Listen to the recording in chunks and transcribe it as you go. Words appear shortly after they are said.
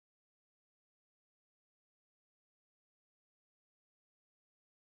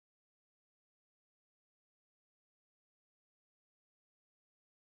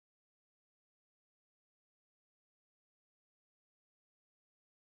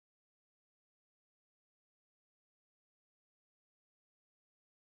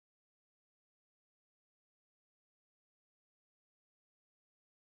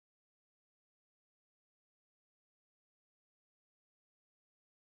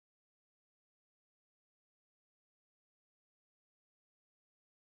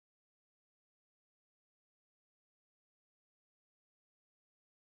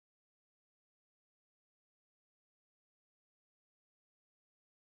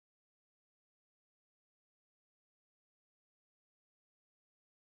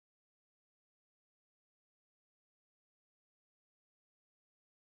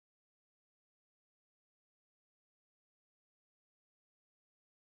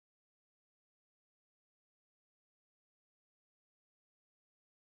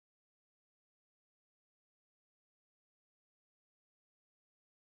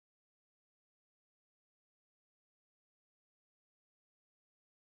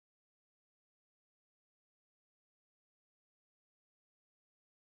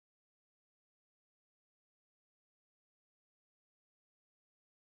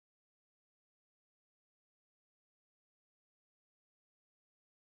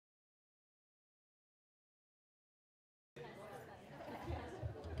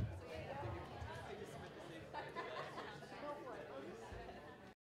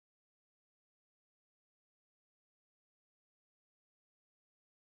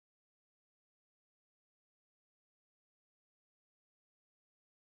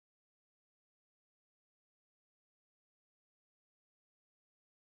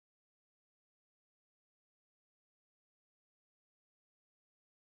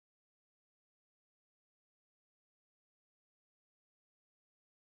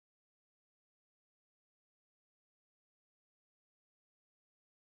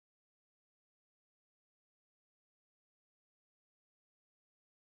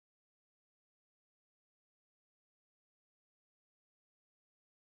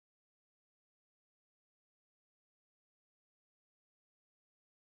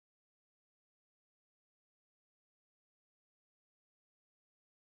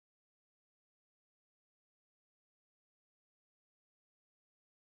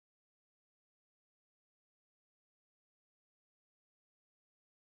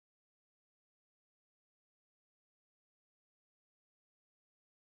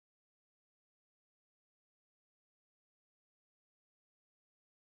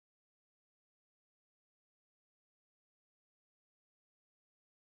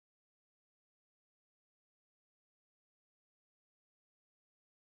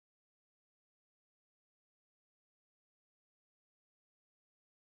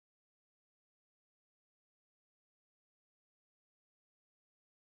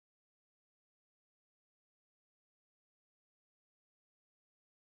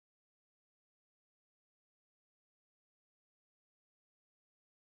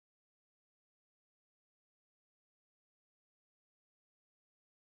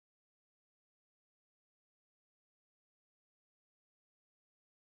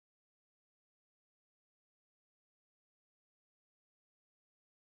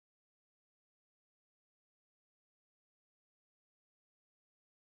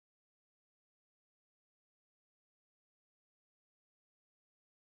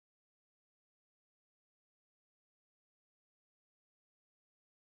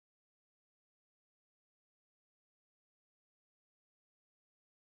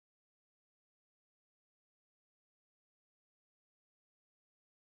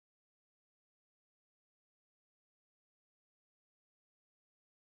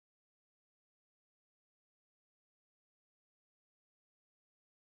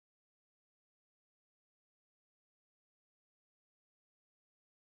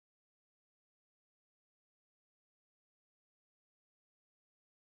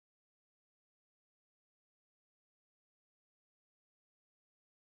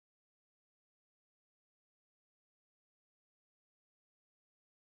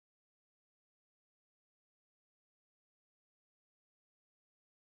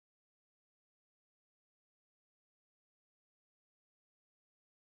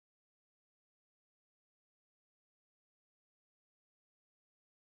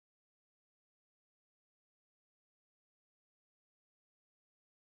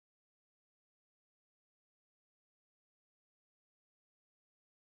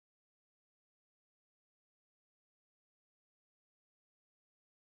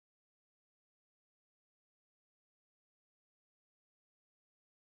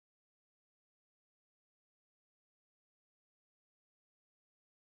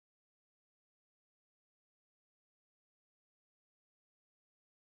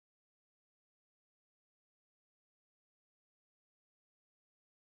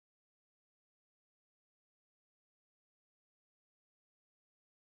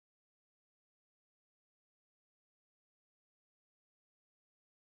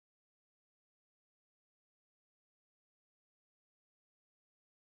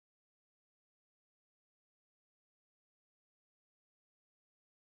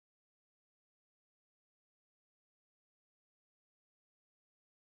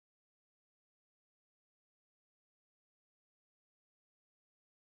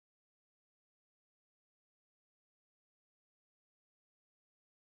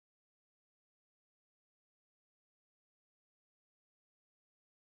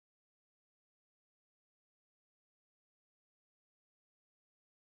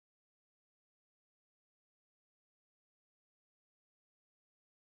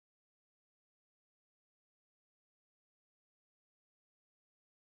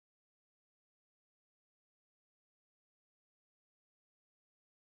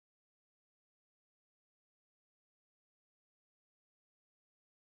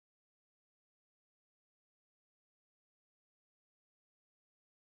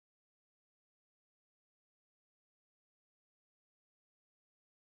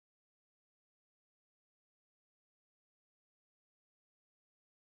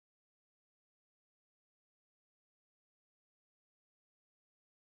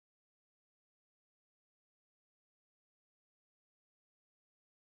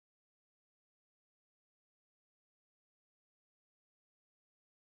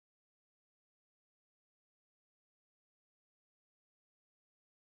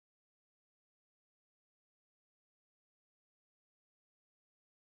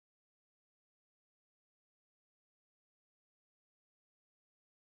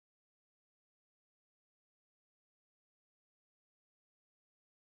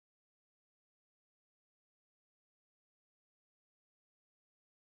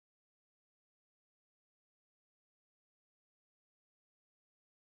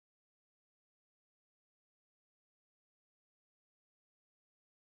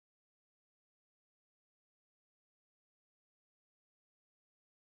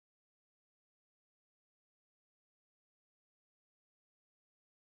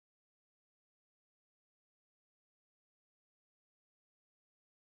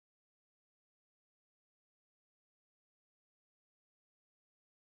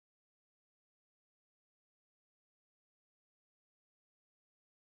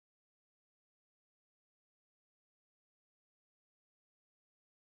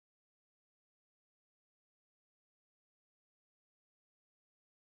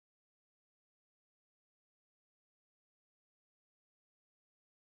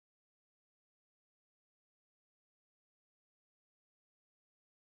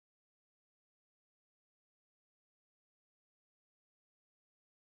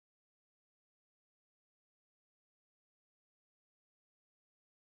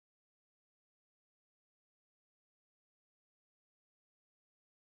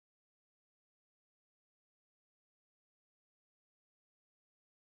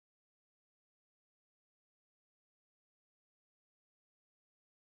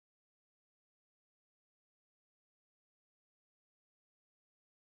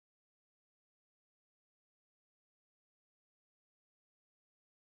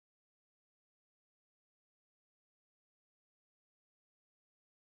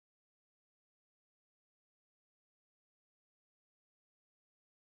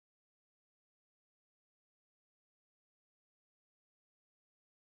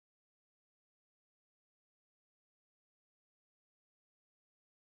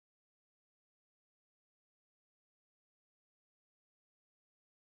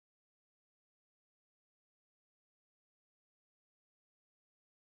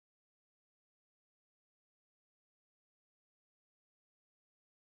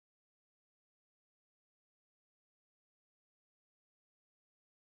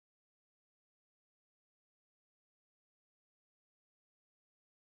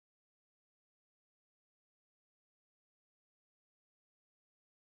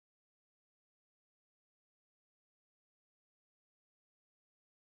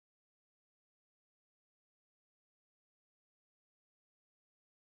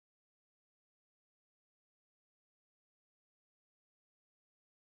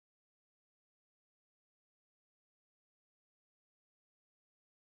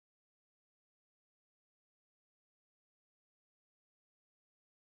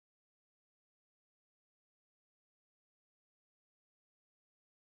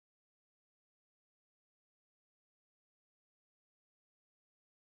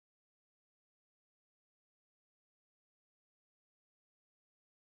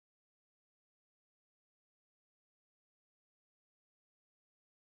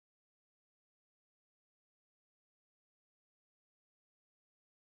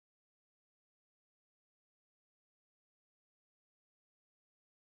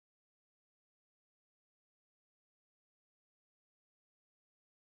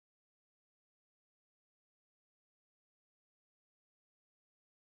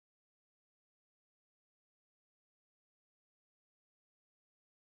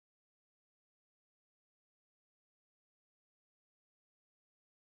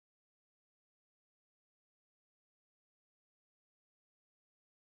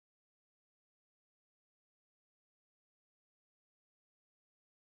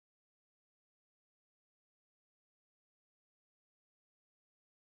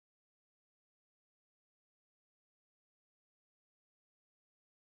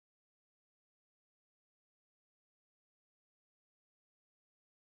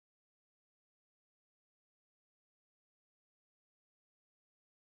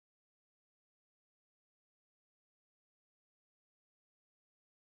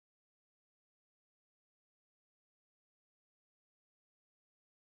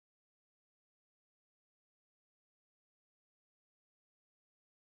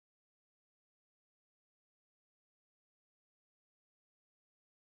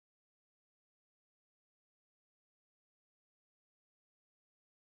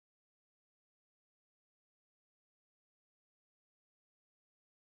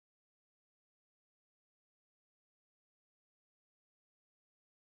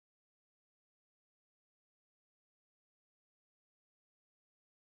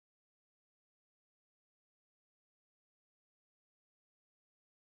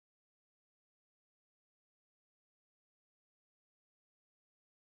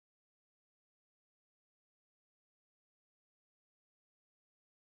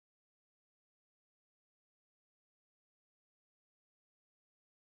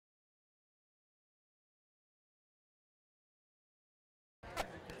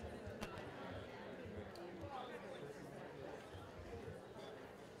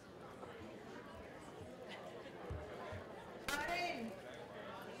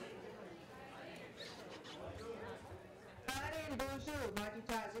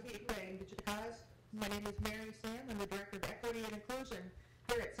name is Mary Sam. I'm the Director of Equity and Inclusion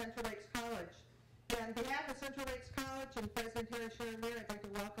here at Central Lakes College. And on behalf of Central Lakes College and President Harris Sharon Lear, I'd like to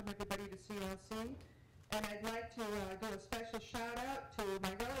welcome everybody to CLC. And I'd like to do a special shout out to my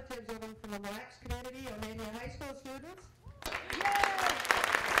relatives over from the Mille Lacs community, Omania High School students. Yay!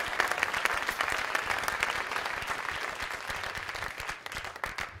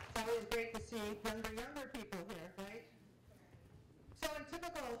 It's always great to see younger people here, right? So in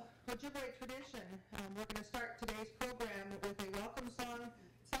typical Ojibwe tradition, we're going to start today's program with a welcome song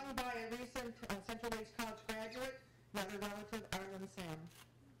sung by a recent Central Lakes College graduate, another relative, Arlen Sam.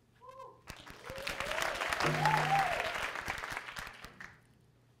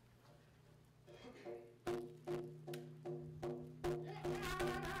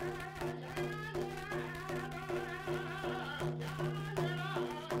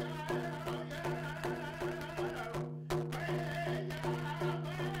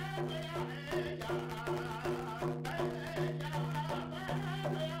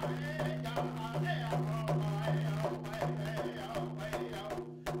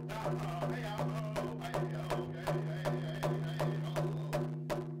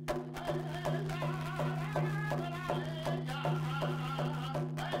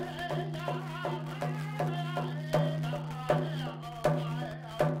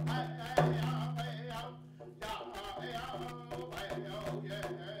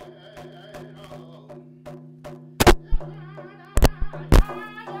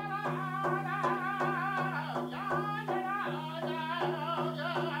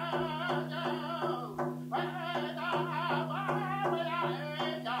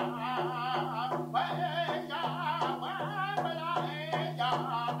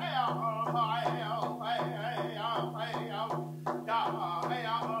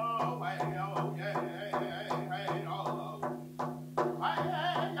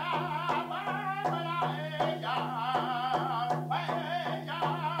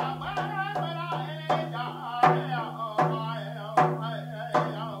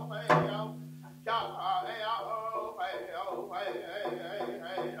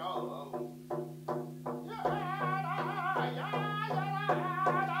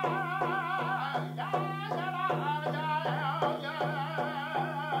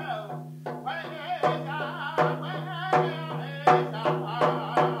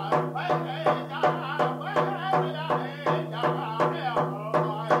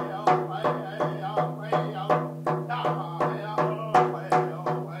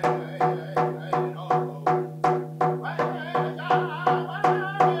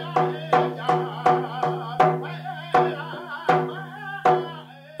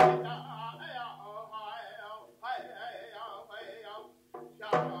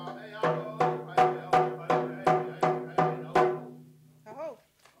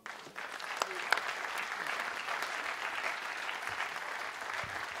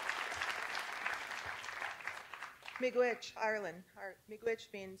 Miigwech, Ireland. Miigwech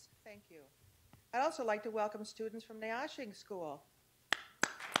means thank you. I'd also like to welcome students from Nayashing School.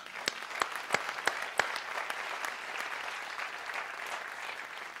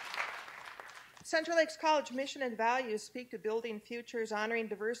 Central Lakes College mission and values speak to building futures, honoring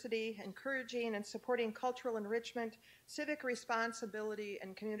diversity, encouraging and supporting cultural enrichment, civic responsibility,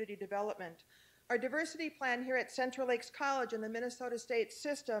 and community development. Our diversity plan here at Central Lakes College and the Minnesota State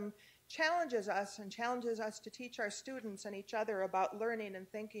system challenges us to teach our students and each other about learning and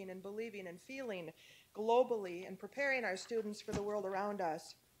thinking and believing and feeling globally and preparing our students for the world around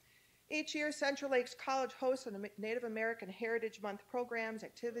us. Each year, Central Lakes College hosts a Native American Heritage Month programs,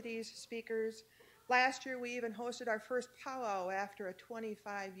 activities, speakers. Last year, we even hosted our first powwow after a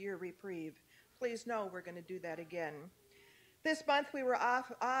 25-year reprieve. Please know we're going to do that again. This month, we were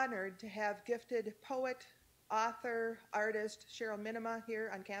honored to have gifted poet, author, artist Cheryl Minima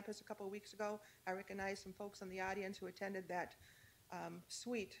here on campus a couple of weeks ago. I recognize some folks in the audience who attended that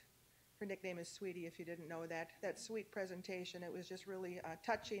her nickname is Sweetie if you didn't know that sweet presentation. It was just really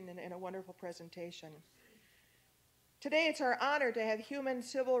touching and a wonderful presentation. Today it's our honor to have human,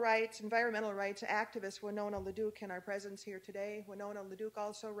 civil rights, environmental rights activist Winona LaDuke in our presence here today. Winona LaDuke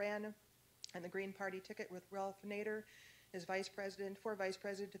also ran on the Green Party ticket with Ralph Nader as vice president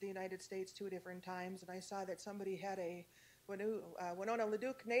of the United States 2 different times, and I saw that somebody had a Winona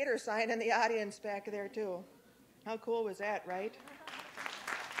LaDuke Nader sign in the audience back there too. How cool was that, right?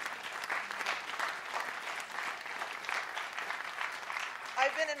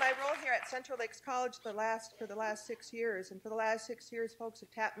 I've been in my role here at Central Lakes College for the last 6 years, and for the last 6 years, folks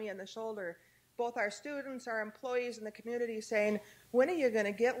have tapped me on the shoulder, both our students, our employees, and the community, saying, when are you going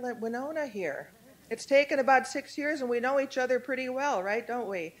to get Winona here? It's taken about 6 years, and we know each other pretty well, right, don't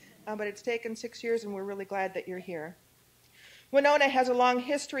we? but it's taken 6 years, and we're really glad that you're here. Winona has a long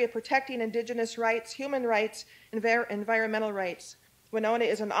history of protecting Indigenous rights, human rights, and environmental rights. Winona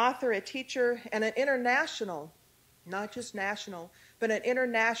is an author, a teacher, and an international, not just national, but an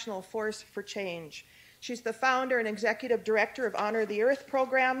international force for change. She's the founder and executive director of Honor the Earth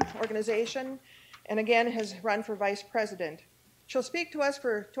program organization, and again has run for vice president. She'll speak to us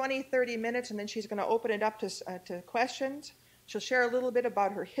for 20, 30 minutes, and then she's going to open it up to questions. She'll share a little bit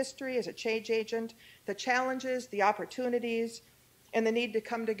about her history as a change agent, the challenges, the opportunities, and the need to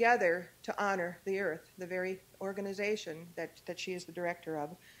come together to honor the Earth, the very organization that she is the director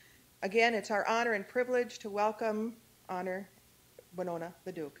of. Again, it's our honor and privilege to welcome, honor Winona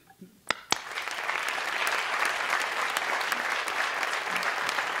LaDuke.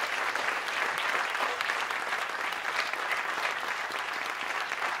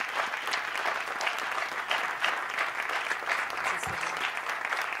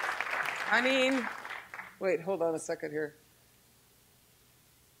 Wait, hold on a second here.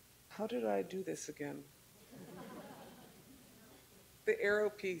 How did I do this again? The arrow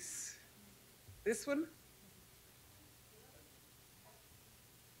piece. This one?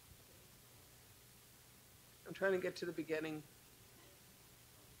 I'm trying to get to the beginning.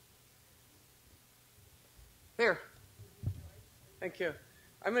 There. Thank you.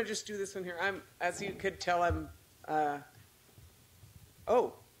 I'm going to just do this one here. As you could tell,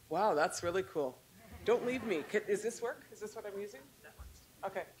 oh, wow, that's really cool. Don't leave me. Is this work? Is this what I'm using? That works.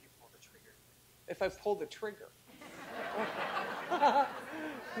 Okay. If you pull the trigger. If I pull the trigger.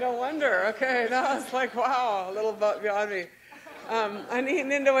 No wonder. Okay, now it's like, wow, a little beyond me. Ani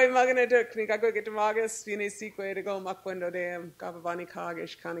nindoy maganaduk ni gago getamagas vine sequay to go makwendo dam gabavani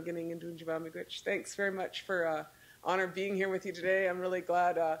kagish kanagining and dunjavamigwich. Thanks very much for honor being here with you today. I'm really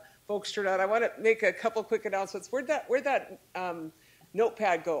glad folks turned out. I want to make a couple quick announcements. Where'd that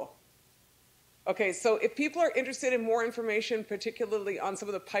notepad go? Okay, so if people are interested in more information, particularly on some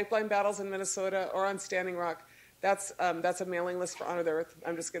of the pipeline battles in Minnesota or on Standing Rock, that's a mailing list for Honor the Earth.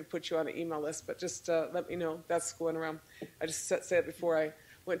 I'm just going to put you on an email list, but just let me know. That's going around. I just said it before I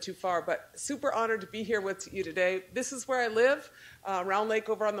went too far, but super honored to be here with you today. This is where I live, Round Lake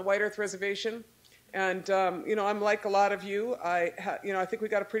over on the White Earth Reservation, and I'm like a lot of you. I think we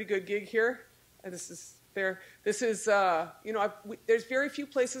got a pretty good gig here. And this is fair. This is there's very few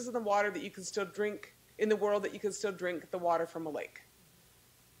places in the water that you can still drink in the world that you can still drink the water from a lake.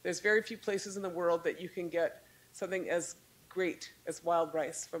 There's very few places in the world that you can get something as great as wild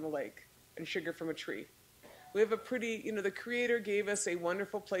rice from a lake and sugar from a tree. We have a pretty, the Creator gave us a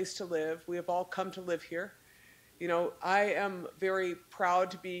wonderful place to live. We have all come to live here. I am very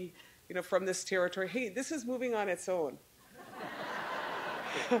proud to be, from this territory. Hey, this is moving on its own.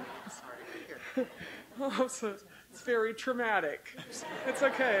 Sorry, Oh, it's very traumatic. It's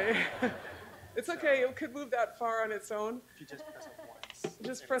okay. It's okay. It could move that far on its own. if you just press it once.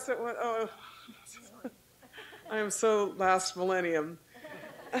 Just press it once. Oh, I am so last millennium.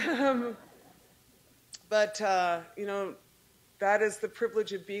 But that is the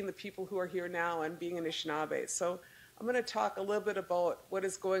privilege of being the people who are here now and being Anishinaabe. So I'm going to talk a little bit about what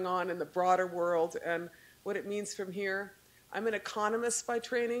is going on in the broader world and what it means from here. I'm an economist by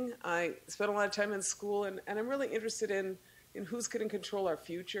training. I spent a lot of time in school, and I'm really interested in who's going to control our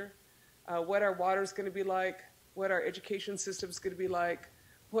future, what our water is going to be like, what our education system is going to be like,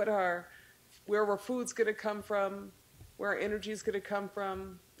 where our food's going to come from, where our energy is going to come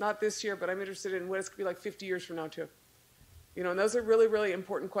from. Not this year, but I'm interested in what it's going to be like 50 years from now, too. And those are really, really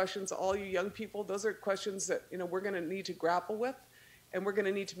important questions. All you young people, those are questions that, we're going to need to grapple with, and we're going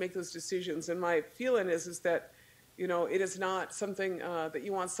to need to make those decisions. And my feeling is that it is not something that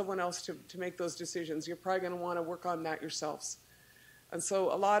you want someone else to make those decisions. You're probably going to want to work on that yourselves. And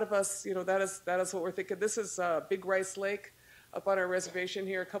so a lot of us, that is what we're thinking. This is Big Rice Lake up on our reservation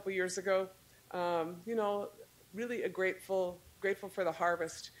here a couple years ago. Really grateful for the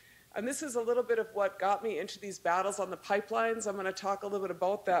harvest. And this is a little bit of what got me into these battles on the pipelines. I'm going to talk a little bit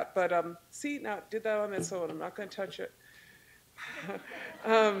about that. But see, now it did that on its own. I'm not going to touch it.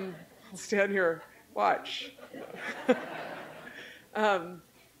 I'll stand here. Watch. I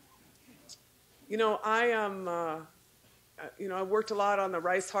worked a lot on the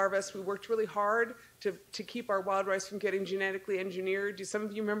rice harvest. We worked really hard to keep our wild rice from getting genetically engineered. Do some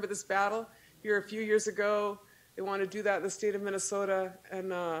of you remember this battle? Here a few years ago, they wanted to do that in the state of Minnesota,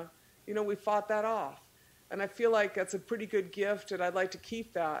 and we fought that off. And I feel like that's a pretty good gift, and I'd like to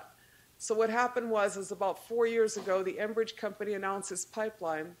keep that. So what happened was about 4 years ago, the Enbridge company announced this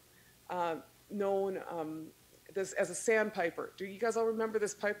pipeline known as a sandpiper. Do you guys all remember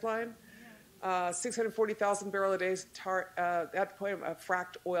this pipeline? 640,000 barrel a day at the point of a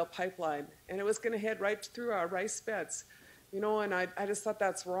fracked oil pipeline. And it was going to head right through our rice beds. And I just thought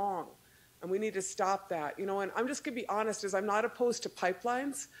that's wrong. And we need to stop that. And I'm just going to be honest, I'm not opposed to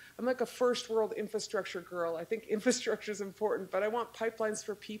pipelines. I'm like a first world infrastructure girl. I think infrastructure is important, but I want pipelines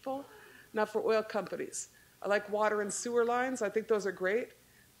for people, not for oil companies. I like water and sewer lines. I think those are great.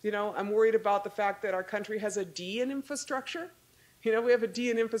 I'm worried about the fact that our country has a D in infrastructure. We have a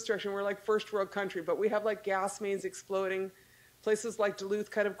D in infrastructure, and we're like first world country, but we have like gas mains exploding, places like Duluth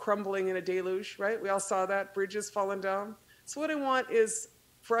kind of crumbling in a deluge, right? We all saw that, bridges falling down. So what I want is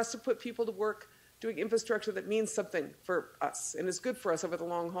for us to put people to work doing infrastructure that means something for us and is good for us over the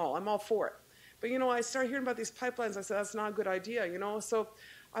long haul. I'm all for it. But, I started hearing about these pipelines. I said, that's not a good idea, So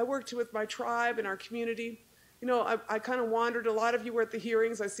I worked with my tribe and our community. I kind of wandered. A lot of you were at the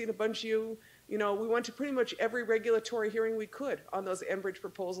hearings. I've seen a bunch of you. We went to pretty much every regulatory hearing we could on those Enbridge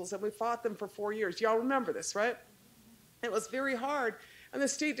proposals, and we fought them for 4 years. Y'all remember this, right? It was very hard, and the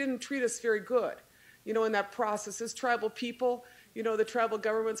state didn't treat us very good, in that process. As tribal people, the tribal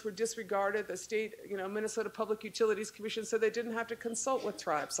governments were disregarded. The state, Minnesota Public Utilities Commission said they didn't have to consult with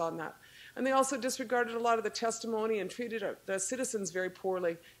tribes on that. And they also disregarded a lot of the testimony and treated the citizens very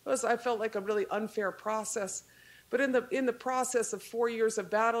poorly. I felt like a really unfair process. But in the process of 4 years of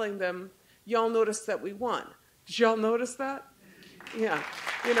battling them, y'all noticed that we won. Did y'all notice that? Yeah.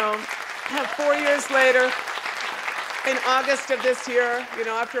 4 years later, in August of this year,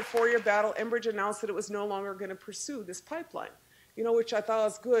 after a 4-year battle, Enbridge announced that it was no longer going to pursue this pipeline, which I thought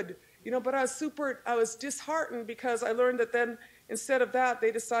was good. But I was disheartened because I learned that then, instead of that,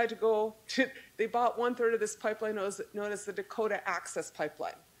 they decided they bought 1/3 of this pipeline known as the Dakota Access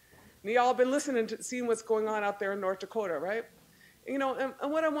Pipeline. And y'all have been listening to seeing what's going on out there in North Dakota, right? And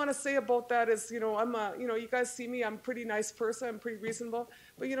what I want to say about that is, you guys see me, I'm a pretty nice person, I'm pretty reasonable.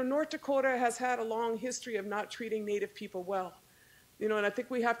 But, North Dakota has had a long history of not treating Native people well. And I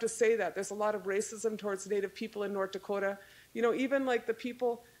think we have to say that. There's a lot of racism towards Native people in North Dakota. Even like the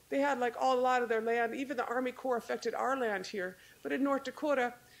people, they had like a lot of their land, even the Army Corps affected our land here. But in North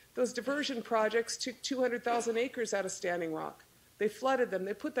Dakota, those diversion projects took 200,000 acres out of Standing Rock. They flooded them.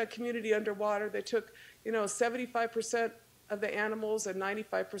 They put that community underwater. They took, 75% of the animals and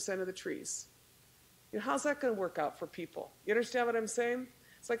 95% of the trees. How's that going to work out for people? You understand what I'm saying?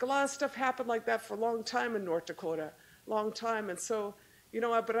 It's like a lot of stuff happened like that for a long time in North Dakota, long time. And so,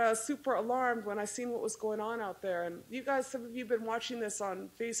 but I was super alarmed when I seen what was going on out there. And you guys, some of you have been watching this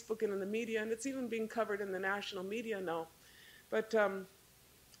on Facebook and in the media, and it's even being covered in the national media now. But,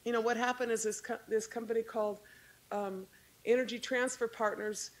 what happened is this company called Energy Transfer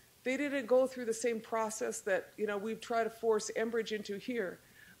Partners, they didn't go through the same process that, we've tried to force Enbridge into here.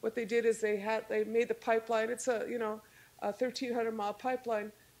 What they did is they made the pipeline. It's a 1,300-mile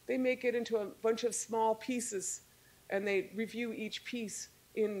pipeline. They make it into a bunch of small pieces, and they review each piece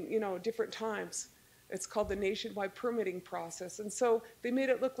in, different times. It's called the nationwide permitting process. And so they made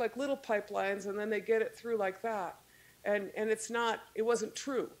it look like little pipelines, and then they get it through like that. And it wasn't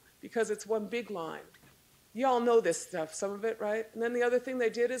true, because it's one big line. You all know this stuff, some of it, right? And then the other thing they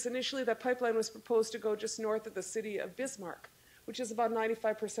did is initially that pipeline was proposed to go just north of the city of Bismarck, which is about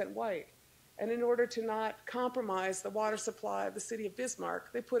 95% white. And in order to not compromise the water supply of the city of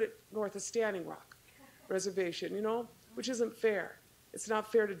Bismarck, they put it north of Standing Rock Reservation, which isn't fair. It's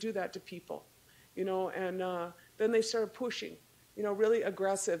not fair to do that to people, and then they started pushing, really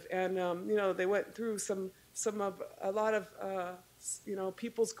aggressive. And, they went through a lot of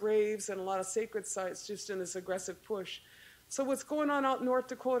people's graves and a lot of sacred sites just in this aggressive push. So what's going on out in North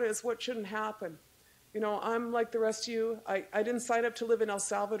Dakota is what shouldn't happen. I'm like the rest of you. I didn't sign up to live in El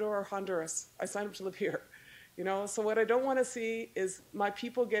Salvador or Honduras. I signed up to live here. So what I don't want to see is my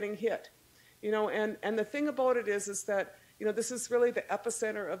people getting hit. And the thing about it is that, this is really the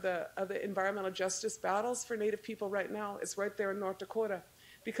epicenter of the environmental justice battles for Native people right now. It's right there in North Dakota.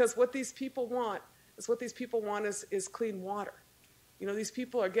 Because what these people want is clean water. These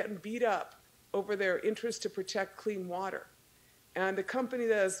people are getting beat up over their interest to protect clean water. And the company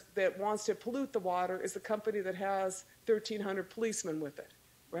that wants to pollute the water is the company that has 1,300 policemen with it,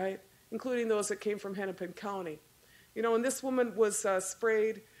 right? Including those that came from Hennepin County. And this woman was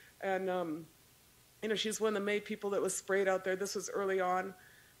sprayed, and, she's one of the main people that was sprayed out there. This was early on.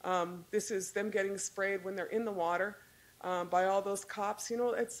 This is them getting sprayed when they're in the water by all those cops.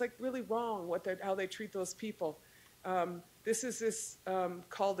 It's like really wrong how they treat those people. This is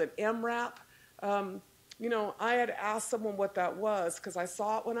called an MRAP. I had asked someone what that was because I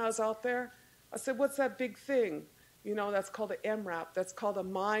saw it when I was out there. I said, what's that big thing? That's called an MRAP. That's called a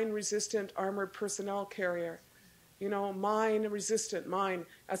mine-resistant armored personnel carrier. mine-resistant, mine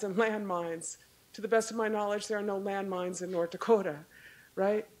as in landmines. To the best of my knowledge, there are no landmines in North Dakota,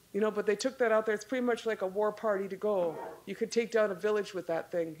 right? But they took that out there. It's pretty much like a war party to go. You could take down a village with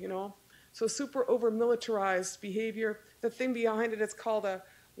that thing, So super over-militarized behavior. The thing behind it is called a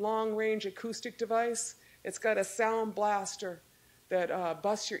long-range acoustic device. It's got a sound blaster that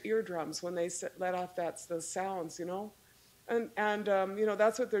busts your eardrums when they let off those sounds, And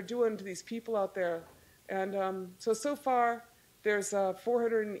that's what they're doing to these people out there. And so far, there's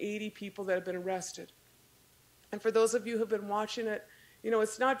 480 people that have been arrested. And for those of you who have been watching it,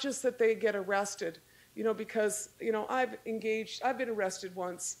 it's not just that they get arrested, because, I've been arrested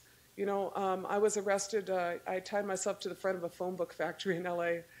once. I was arrested, I tied myself to the front of a phone book factory in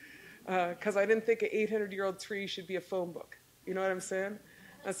LA because I didn't think an 800-year-old tree should be a phone book. You know what I'm saying?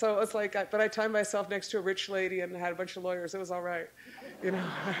 And so it was like, but I tied myself next to a rich lady and had a bunch of lawyers. It was all right, I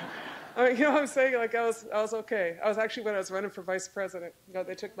mean, you know what I'm saying? Like I was okay. I was actually, when I was running for vice president,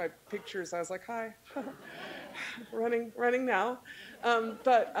 they took my pictures. I was like, hi, running now. Having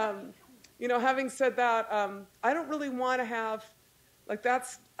said that, I don't really want to have,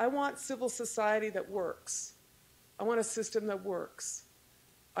 I want civil society that works. I want a system that works.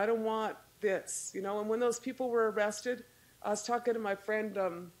 I don't want this, And when those people were arrested, I was talking to my friend,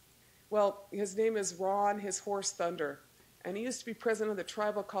 his name is Ron, his horse Thunder. And he used to be president of the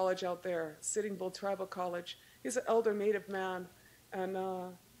tribal college out there, Sitting Bull Tribal College. He's an elder native man, and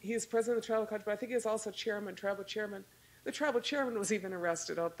he's president of the tribal college, but I think he's also tribal chairman. The tribal chairman was even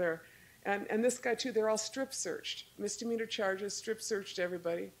arrested out there. And this guy, too, they're all strip searched, misdemeanor charges, strip searched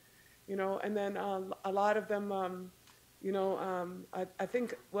everybody, And then a lot of them, I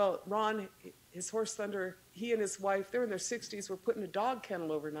think, Ron, his horse Thunder, he and his wife, they're in their 60s, were put in a dog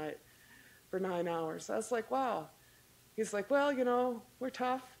kennel overnight for 9 hours. I was like, wow. He's like, we're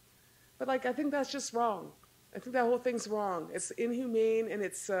tough. But, I think that's just wrong. I think that whole thing's wrong. It's inhumane, and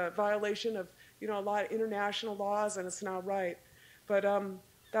it's a violation of, a lot of international laws, and it's not right. But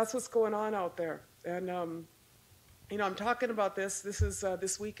that's what's going on out there. And, I'm talking about this. This is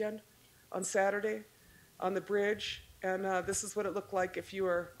this weekend on Saturday on the bridge, and this is what it looked like if you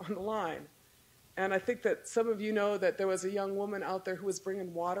were on the line. And I think that some of you know that there was a young woman out there who was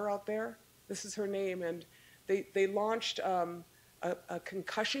bringing water out there. This is her name, and they launched a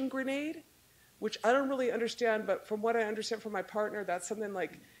concussion grenade, which I don't really understand, but from what I understand from my partner, that's something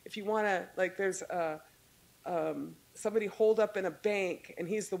like if you want to, there's somebody holed up in a bank, and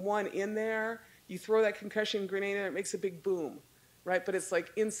he's the one in there, you throw that concussion grenade in, it makes a big boom, right? But it's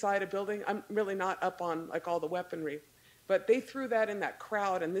inside a building. I'm really not up on all the weaponry. But they threw that in that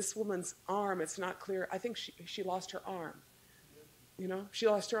crowd, and this woman's arm, it's not clear. I think she lost her arm. She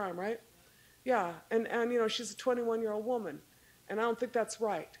lost her arm, right? Yeah, and she's a 21-year-old woman, and I don't think that's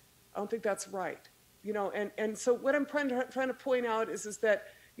right. I don't think that's right. And so what I'm trying to point out is that,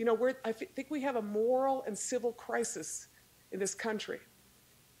 I think we have a moral and civil crisis in this country.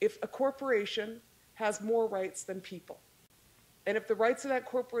 If a corporation has more rights than people, and if the rights of that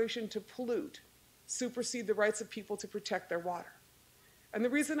corporation to pollute supersede the rights of people to protect their water. And the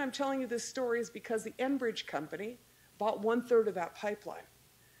reason I'm telling you this story is because the Enbridge company bought 1/3 of that pipeline.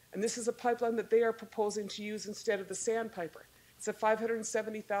 And this is a pipeline that they are proposing to use instead of the Sandpiper. It's a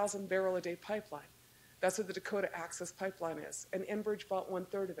 570,000 barrel a day pipeline. That's what the Dakota Access Pipeline is. And Enbridge bought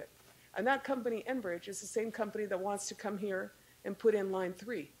 1/3 of it. And that company, Enbridge, is the same company that wants to come here and put in Line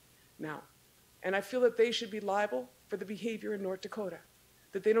 3 now. And I feel that they should be liable for the behavior in North Dakota,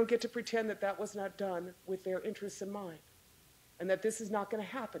 that they don't get to pretend that that was not done with their interests in mind, and that this is not going to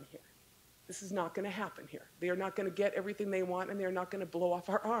happen here. This is not going to happen here. They are not going to get everything they want, and they're not going to blow off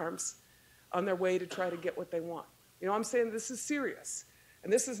our arms on their way to try to get what they want. I'm saying this is serious.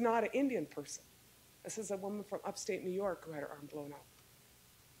 And this is not an Indian person. This is a woman from upstate New York who had her arm blown off.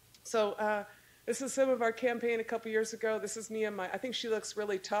 So this is some of our campaign a couple years ago. This is me and I think she looks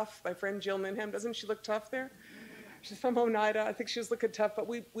really tough. My friend Jill Minham, doesn't she look tough there? She's from Oneida. I think she was looking tough. But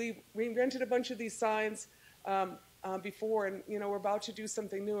we rented a bunch of these signs before, and we're about to do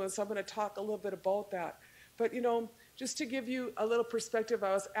something new, and so I'm going to talk a little bit about that. But just to give you a little perspective,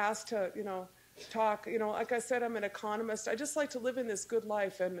 I was asked to talk. Like I said, I'm an economist. I just like to live in this good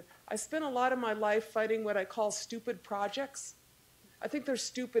life, and I spent a lot of my life fighting what I call stupid projects. I think they're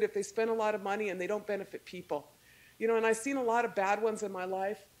stupid if they spend a lot of money and they don't benefit people. And I've seen a lot of bad ones in my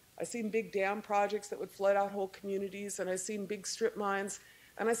life. I've seen big dam projects that would flood out whole communities, and I've seen big strip mines,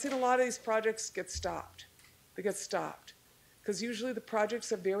 and I've seen a lot of these projects get stopped. They get stopped because usually the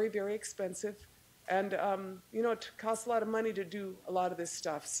projects are very, very expensive, and it costs a lot of money to do a lot of this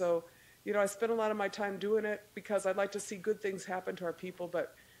stuff. So I spend a lot of my time doing it because I'd like to see good things happen to our people,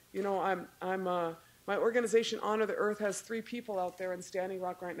 but I'm My organization, Honor the Earth, has 3 people out there in Standing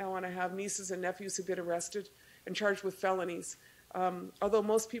Rock right now, and I have nieces and nephews who've been arrested and charged with felonies. Although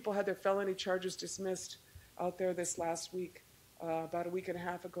most people had their felony charges dismissed out there this last week, about a week and a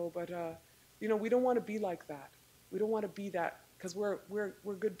half ago. But, you know, we don't want to be like that. We don't want to be that, because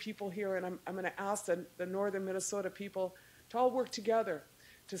we're good people here, and I'm going to ask the northern Minnesota people to all work together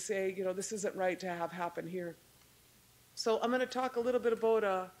to say, you know, this isn't right to have happen here. So I'm going to talk a little bit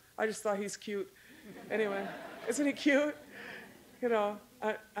about, I just thought he's cute. Anyway, isn't he cute? You know,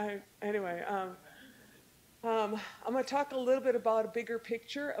 anyway, I'm going to talk a little bit about a bigger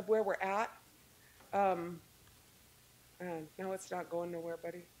picture of where we're at. And now it's not going nowhere,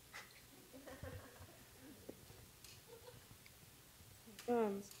 buddy.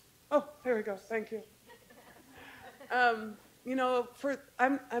 Oh, there we go. Thank you. You know,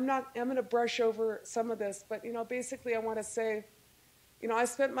 I'm going to brush over some of this, but, you know, basically I want to say, you know, I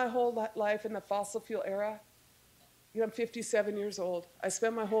spent my whole life in the fossil fuel era. You know, I'm 57 years old. I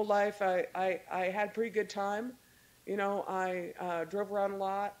spent my whole life, I had pretty good time. You know, I drove around a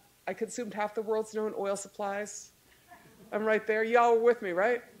lot. I consumed half the world's known oil supplies. I'm right there. Y'all were with me,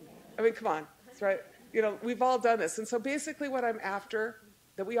 right? I mean, come on. That's right. You know, we've all done this. And so basically what I'm after,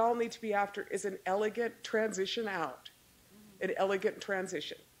 that we all need to be after, is an elegant transition out. An elegant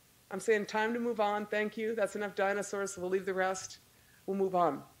transition. I'm saying time to move on. Thank you. That's enough dinosaurs, so we'll leave the rest. We'll move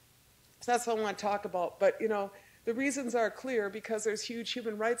on. So that's what I want to talk about. But, you know, the reasons are clear because there's huge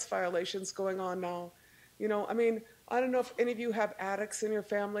human rights violations going on now. You know, I mean, I don't know if any of you have addicts in your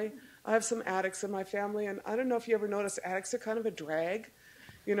family. I have some addicts in my family, and I don't know if you ever notice addicts are kind of a drag,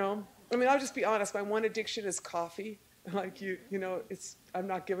 you know. I mean, I'll just be honest. My one addiction is coffee. Like, you know, I'm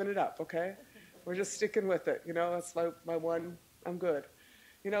not giving it up, okay? We're just sticking with it, you know. That's my one, I'm good.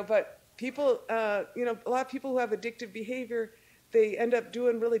 You know, but people, you know, a lot of people who have addictive behavior, they end up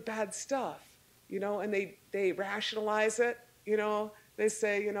doing really bad stuff, you know, and they rationalize it, you know. They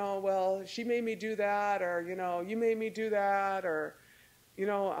say, you know, well, she made me do that, or, you know, you made me do that, or, you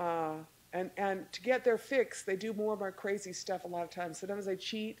know, and to get their fix, they do more and more crazy stuff a lot of times. Sometimes they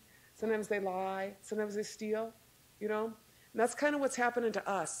cheat, sometimes they lie, sometimes they steal, you know. And that's kind of what's happening to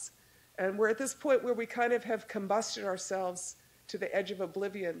us. And we're at this point where we kind of have combusted ourselves to the edge of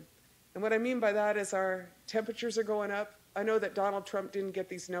oblivion. And what I mean by that is our temperatures are going up. I know that Donald Trump didn't get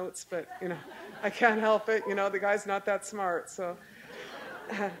these notes, but, you know, I can't help it. You know, the guy's not that smart, so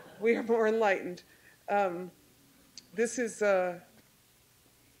we are more enlightened. This is,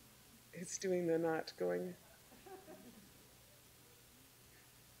 it's doing the not going.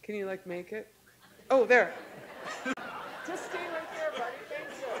 Can you, like, make it? Oh, there. Just stay right there, buddy. Thank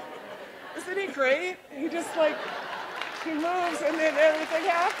you. Isn't he great? He just, like, he moves and then everything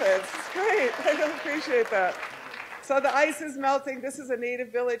happens. It's great. I really appreciate that. So the ice is melting. This is a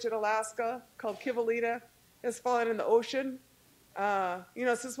native village in Alaska called Kivalina. It's fallen in the ocean. You know,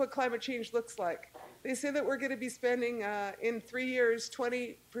 this is what climate change looks like. They say that we're going to be spending, in 3 years,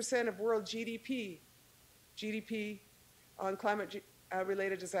 20% of world GDP on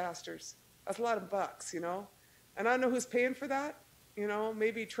climate-related disasters. That's a lot of bucks, you know. And I don't know who's paying for that. You know,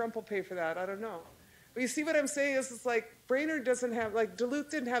 maybe Trump will pay for that. I don't know. But you see what I'm saying is, it's like Brainerd doesn't have, like Duluth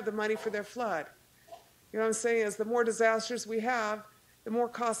didn't have the money for their flood. You know what I'm saying is the more disasters we have, the more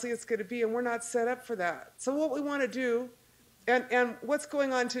costly it's going to be, and we're not set up for that. So what we want to do, and what's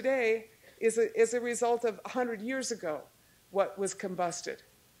going on today is a result of 100 years ago, what was combusted.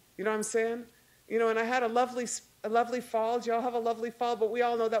 You know what I'm saying? You know, and I had a lovely fall. Did y'all have a lovely fall? But we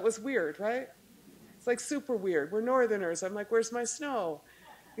all know that was weird, right? It's like super weird. We're northerners. I'm like, where's my snow?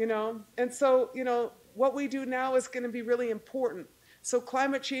 You know? And so, you know, what we do now is going to be really important. So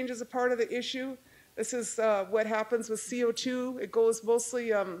climate change is a part of the issue. This is what happens with CO2. It goes mostly,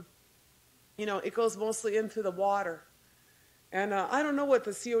 you know, it goes mostly into the water. And I don't know what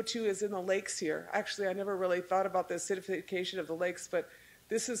the CO2 is in the lakes here. Actually, I never really thought about the acidification of the lakes, but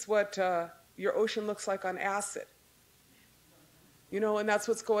this is what your ocean looks like on acid. You know, and that's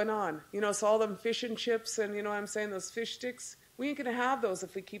what's going on. You know, so all them fish and chips and, you know what I'm saying, those fish sticks, we ain't going to have those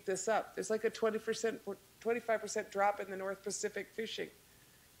if we keep this up. There's like a 25% drop in the North Pacific fishing,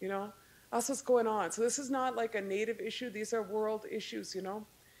 you know. That's what's going on. So this is not like a native issue. These are world issues, you know.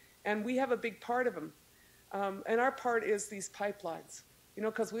 And we have a big part of them. And our part is these pipelines, you know,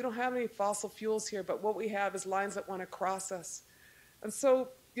 because we don't have any fossil fuels here, but what we have is lines that want to cross us. And so,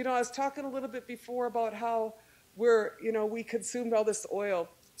 you know, I was talking a little bit before about how you know, we consumed all this oil.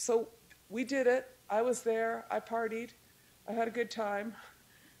 So we did it. I was there. I partied. I had a good time.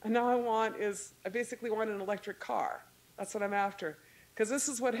 And now I basically want an electric car. That's what I'm after. Because this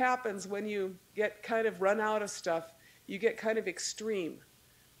is what happens when you get kind of run out of stuff. You get kind of extreme.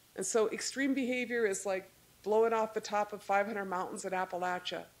 And so extreme behavior is like blowing off the top of 500 mountains in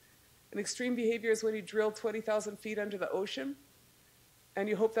Appalachia. And extreme behavior is when you drill 20,000 feet under the ocean and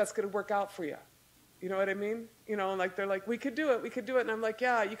you hope that's going to work out for you. You know what I mean? You know, like they're like, we could do it, we could do it. And I'm like,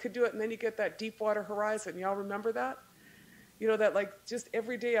 yeah, you could do it. And then you get that Deepwater Horizon. Y'all remember that? You know, that like just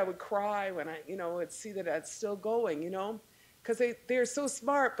every day I would cry when I, you know, would see that it's still going, you know? Because they're so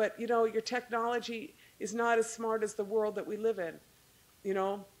smart, but, you know, your technology is not as smart as the world that we live in, you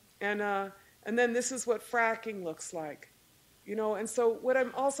know? And then this is what fracking looks like, you know? And so what I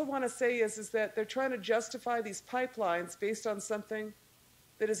also want to say is that they're trying to justify these pipelines based on something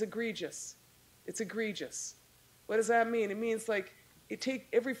that is egregious. It's egregious. What does that mean? It means like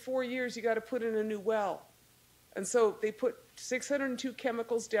every 4 years you got to put in a new well. And so they put 602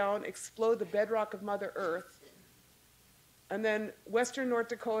 chemicals down, explode the bedrock of Mother Earth. And then Western North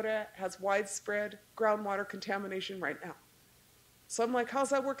Dakota has widespread groundwater contamination right now. So I'm like,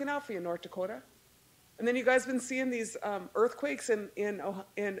 how's that working out for you, North Dakota? And then you guys been seeing these earthquakes in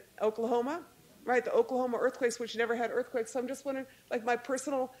Oklahoma, right? The Oklahoma earthquakes, which never had earthquakes. So I'm just wondering, like my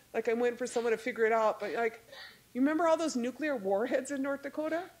personal, like I'm waiting for someone to figure it out. But like, you remember all those nuclear warheads in North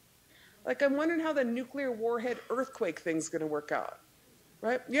Dakota? Like I'm wondering how the nuclear warhead earthquake thing's going to work out,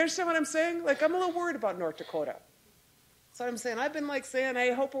 right? You understand what I'm saying? Like I'm a little worried about North Dakota. So I'm saying, I've been like saying,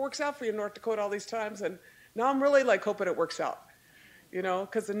 hey, I hope it works out for you, North Dakota, all these times. And now I'm really like hoping it works out, you know,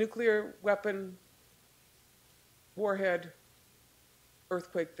 because the nuclear weapon warhead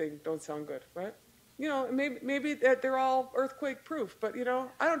earthquake thing don't sound good, right? You know, maybe that they're all earthquake proof, but, you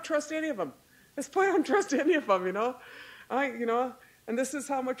know, I don't trust any of them. At this point, I don't trust any of them, you know. And this is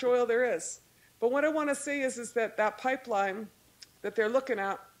how much oil there is. But what I want to say is that that pipeline that they're looking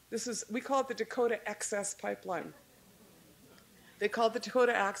at, we call it the Dakota Excess Pipeline. They call it the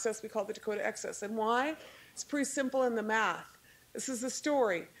Dakota Access, we call it the Dakota Excess. And why? It's pretty simple in the math. This is the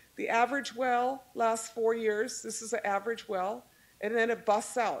story. The average well lasts 4 years. This is an average well. And then it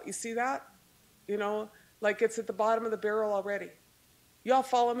busts out. You see that? You know, like it's at the bottom of the barrel already. Y'all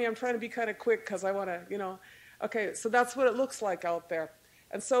follow me? I'm trying to be kind of quick because I want to, you know. Okay, so that's what it looks like out there.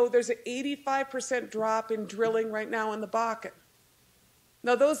 And so there's an 85% drop in drilling right now in the Bakken.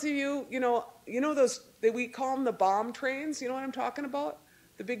 Now, those of you, you know those, we call them the bomb trains. You know what I'm talking about?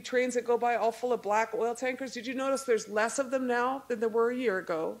 The big trains that go by all full of black oil tankers. Did you notice there's less of them now than there were a year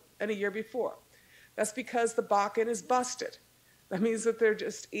ago and a year before? That's because the Bakken is busted. That means that they're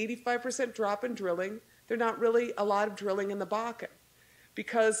just 85% drop in drilling. There's not really a lot of drilling in the Bakken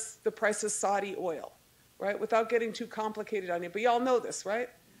because the price is Saudi oil, right? Without getting too complicated on it. But y'all know this, right?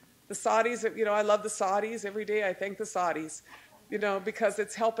 The Saudis, you know, I love the Saudis. Every day I thank the Saudis, you know, because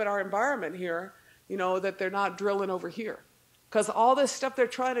it's helping our environment here, you know, that they're not drilling over here. Because all this stuff they're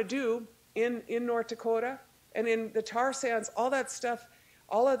trying to do in North Dakota and in the tar sands, all of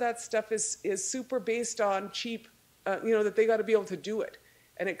that stuff is super based on cheap, you know, that they got to be able to do it.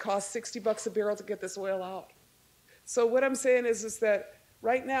 And it costs $60 a barrel to get this oil out. So what I'm saying is that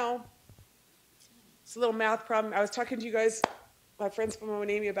right now, it's a little math problem. I was talking to you guys, my friends from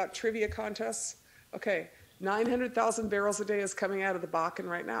Winona, about trivia contests. Okay, 900,000 barrels a day is coming out of the Bakken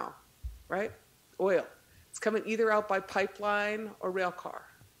right now, right? Oil. It's coming either out by pipeline or rail car.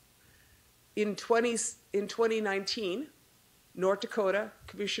 In 2019, North Dakota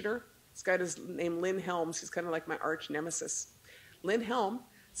commissioner, this guy is named Lynn Helms, he's kind of like my arch nemesis. Lynn Helm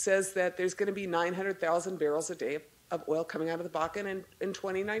says that there's going to be 900,000 barrels a day of oil coming out of the Bakken in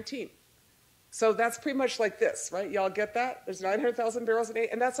 2019. So that's pretty much like this, right? Y'all get that? There's 900,000 barrels a day,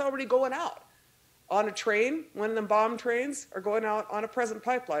 and that's already going out on a train. One of them bomb trains are going out on a present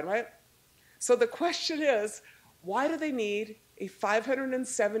pipeline, right? So the question is, why do they need a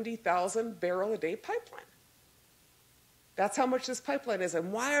 570,000 barrel a day pipeline? That's how much this pipeline is.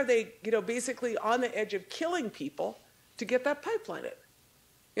 And why are they, you know, basically on the edge of killing people to get that pipeline in?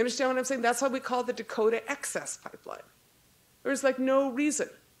 You understand what I'm saying? That's why we call it the Dakota Excess Pipeline. There's like no reason.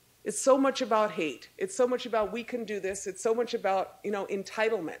 It's so much about hate. It's so much about we can do this. It's so much about, you know,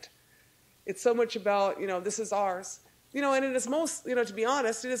 entitlement. It's so much about, you know, this is ours. You know, and it is most, you know, to be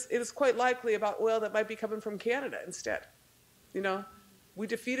honest, it is quite likely about oil that might be coming from Canada instead. You know, we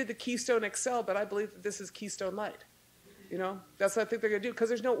defeated the Keystone XL, but I believe that this is Keystone Light. You know, that's what I think they're going to do because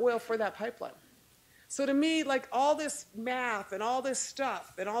there's no oil for that pipeline. So to me, like all this math and all this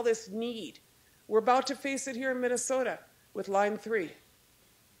stuff and all this need, we're about to face it here in Minnesota with Line 3.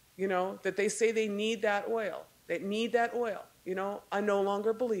 You know, that they say they need that oil. They need that oil. You know, I no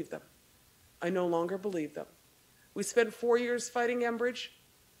longer believe them. I no longer believe them. We spent 4 years fighting Enbridge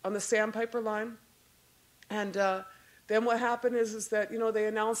on the Sandpiper line. And then what happened is that, you know, they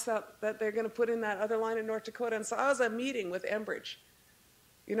announced that they're going to put in that other line in North Dakota. And so I was at a meeting with Enbridge.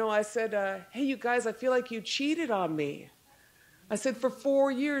 You know, I said, hey, you guys, I feel like you cheated on me. I said, for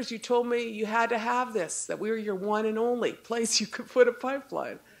 4 years, you told me you had to have this, that we were your one and only place you could put a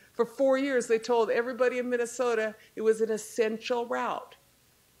pipeline. For 4 years, they told everybody in Minnesota it was an essential route,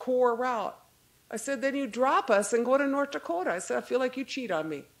 core route. I said, then you drop us and go to North Dakota. I said, I feel like you cheat on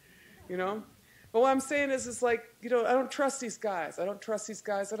me, you know? But what I'm saying is like, you know, I don't trust these guys. I don't trust these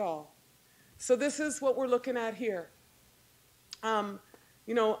guys at all. So this is what we're looking at here.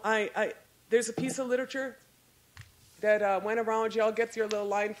 You know, there's a piece of literature that went around. Y'all get your little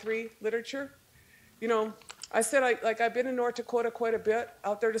line 3 literature. You know, I said, I've been in North Dakota quite a bit,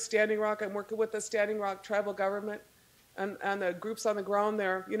 out there to Standing Rock. I'm working with the Standing Rock tribal government and the groups on the ground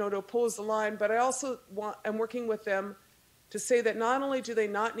there, you know, to oppose the line. But I also am working with them to say that not only do they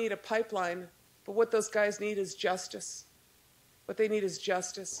not need a pipeline, but what those guys need is justice. What they need is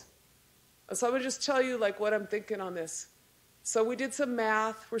justice. So I'm going to just tell you, like, what I'm thinking on this. So we did some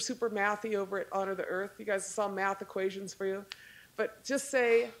math. We're super mathy over at Honor the Earth. You guys saw math equations for you. But just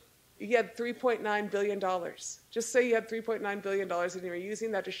say you had $3.9 billion. Just say you had $3.9 billion and you're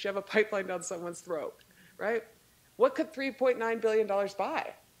using that to shove a pipeline down someone's throat, right? What could $3.9 billion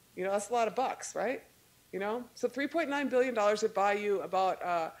buy? You know, that's a lot of bucks, right? You know? So $3.9 billion would buy you about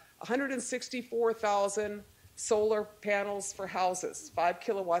 164,000 solar panels for houses, 5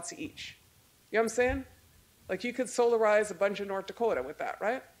 kilowatts each. You know what I'm saying? Like you could solarize a bunch of North Dakota with that,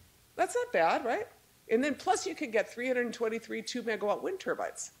 right? That's not bad, right? And then plus you could get 323 2-megawatt wind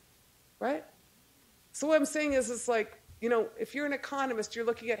turbines, right? So what I'm saying is it's like, you know, if you're an economist, you're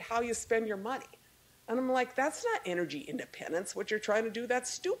looking at how you spend your money. And I'm like, that's not energy independence, what you're trying to do. That's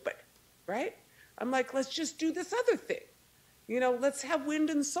stupid, right? I'm like, let's just do this other thing. You know, let's have wind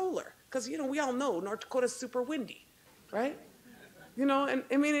and solar. Because, you know, we all know North Dakota's super windy, right? You know, and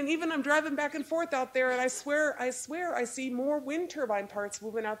I mean, and even I'm driving back and forth out there, and I swear I see more wind turbine parts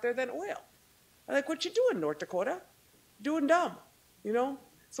moving out there than oil. I'm like, what you doing, North Dakota? Doing dumb, you know?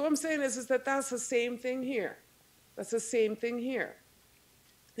 So what I'm saying is that that's the same thing here. That's the same thing here.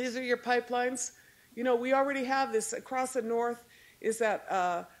 These are your pipelines. You know, we already have this across the north, is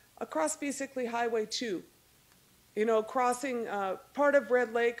that across basically Highway 2. You know, crossing part of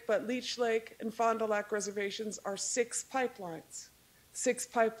Red Lake, but Leech Lake and Fond du Lac reservations are 6 pipelines. 6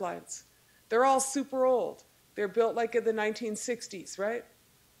 pipelines. They're all super old. They're built like in the 1960s, right?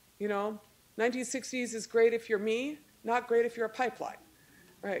 You know, 1960s is great if you're me, not great if you're a pipeline,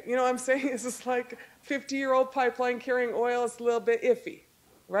 right? You know what I'm saying? It's just like 50-year-old pipeline carrying oil is a little bit iffy,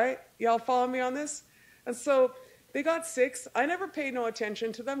 right? Y'all follow me on this? And so they got 6. I never paid no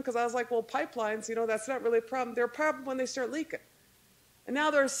attention to them because I was like, well, pipelines, you know, that's not really a problem. They're a problem when they start leaking. And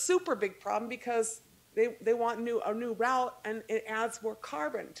now they're a super big problem because they want a new route, and it adds more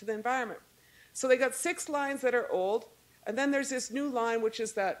carbon to the environment. So they got 6 lines that are old, and then there's this new line, which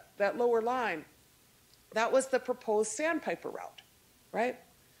is that lower line. That was the proposed Sandpiper route, right?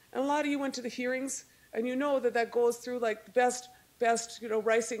 And a lot of you went to the hearings, and you know that goes through like the best, you know,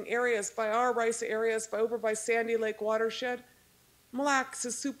 ricing areas, by our rice areas, over by Sandy Lake watershed. Mille Lacs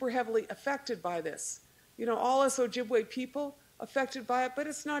is super heavily affected by this. You know, all us Ojibwe people affected by it, but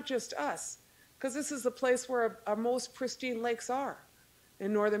it's not just us, because this is the place where our most pristine lakes are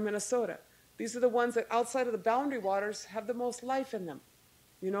in northern Minnesota. These are the ones that outside of the boundary waters have the most life in them,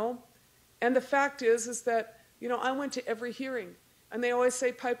 you know? And the fact is that, you know, I went to every hearing, and they always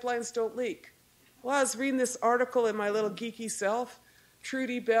say pipelines don't leak. Well, I was reading this article in my little geeky self.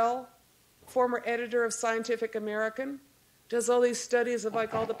 Trudy Bell, former editor of Scientific American, does all these studies of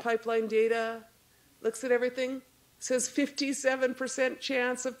like all the pipeline data, looks at everything, says 57%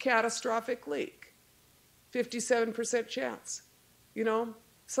 chance of catastrophic leak. 57% chance, you know?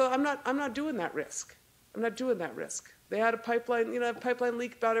 So I'm not doing that risk. I'm not doing that risk. They had a pipeline, you know, a pipeline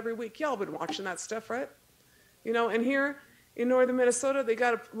leak about every week. Y'all been watching that stuff, right? You know, and here in northern Minnesota, they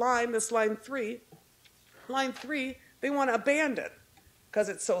got a line, this line 3. Line 3, they want to abandon because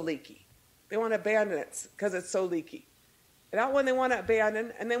it's so leaky. They want to abandon it because it's so leaky. And that one they want to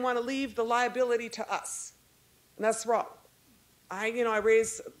abandon, and they want to leave the liability to us. And that's wrong. I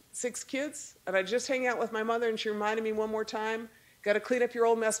raised 6 kids, and I just hang out with my mother, and she reminded me one more time, got to clean up your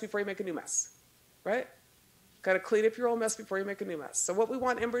old mess before you make a new mess, right? Got to clean up your old mess before you make a new mess. So what we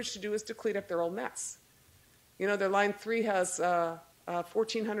want Enbridge to do is to clean up their old mess. You know, their line 3 has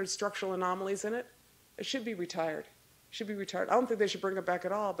 1,400 structural anomalies in it. It should be retired. Should be retired. I don't think they should bring it back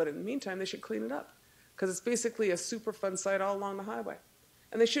at all, but in the meantime, they should clean it up because it's basically a Superfund site all along the highway.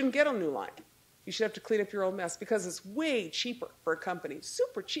 And they shouldn't get a new line. You should have to clean up your old mess because it's way cheaper for a company,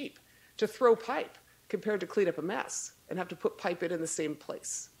 super cheap, to throw pipe compared to clean up a mess and have to put pipe in the same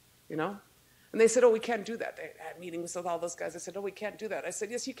place, you know? And they said, oh, we can't do that. They had meetings with all those guys. I said, oh, we can't do that. I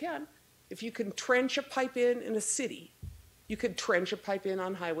said, yes, you can. If you can trench a pipe in a city, you could trench a pipe in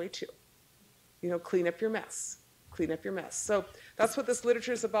on Highway 2. Clean up your mess. Clean up your mess. So that's what this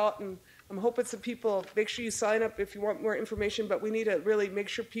literature is about, and I'm hoping some people, make sure you sign up if you want more information, but we need to really make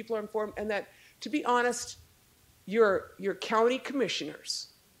sure people are informed, and that, to be honest, your county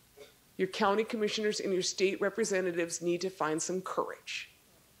commissioners and your state representatives need to find some courage.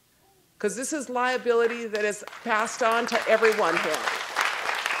 Because this is liability that is passed on to everyone here.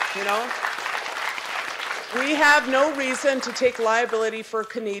 We have no reason to take liability for a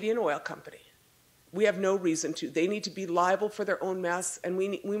Canadian oil company. We have no reason to. They need to be liable for their own mess, and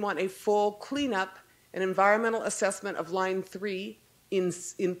we want a full cleanup and environmental assessment of Line 3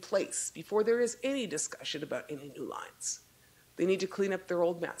 in place before there is any discussion about any new lines. They need to clean up their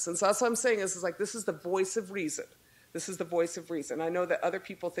old mess. And so that's what I'm saying is like, this is the voice of reason. This is the voice of reason. I know that other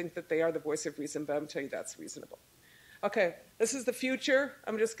people think that they are the voice of reason, but I'm telling you that's reasonable. Okay, this is the future.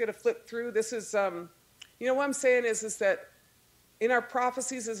 I'm just going to flip through. This is, what I'm saying is that in our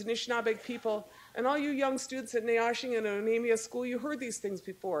prophecies as Anishinaabe people, and all you young students at Nayashing and Onemia School, you heard these things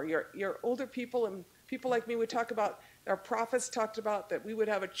before. Your older people and people like me would talk about, our prophets talked about that we would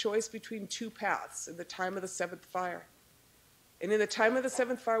have a choice between two paths in the time of the seventh fire. And in the time of the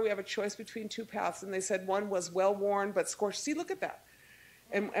seventh fire, we have a choice between two paths. And they said one was well-worn but scorched. See, look at that.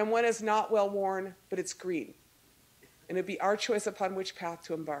 And one is not well-worn, but it's green. And it'd be our choice upon which path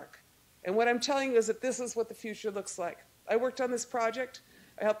to embark. And what I'm telling you is that this is what the future looks like. I worked on this project.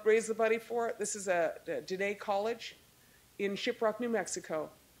 I helped raise the money for it. This is a Dene College in Shiprock, New Mexico.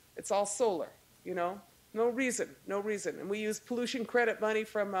 It's all solar, No reason. And we use pollution credit money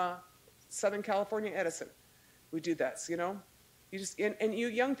from Southern California Edison. We do that, You just, and you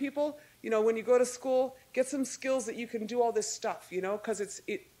young people, when you go to school, get some skills that you can do all this stuff, because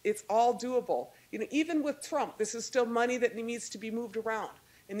it's all doable. Even with Trump, this is still money that needs to be moved around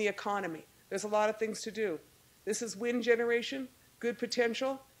in the economy. There's a lot of things to do. This is wind generation, good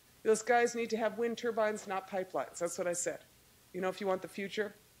potential. Those guys need to have wind turbines, not pipelines. That's what I said, if you want the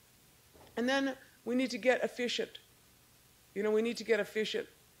future. And then we need to get efficient. We need to get efficient.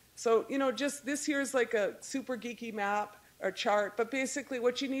 So, just this here is like a super geeky map or chart, but basically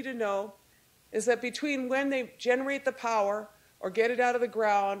what you need to know is that between when they generate the power or get it out of the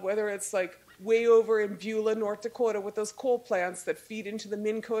ground, whether it's like way over in Beulah, North Dakota, with those coal plants that feed into the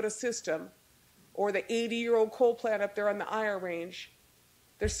Minn-Kota system, or the 80-year-old coal plant up there on the Ire Range,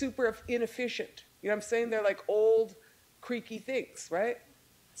 they're super inefficient. You know what I'm saying? They're like old, creaky things, right?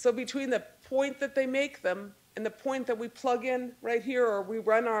 So between the point that they make them and the point that we plug in right here, or we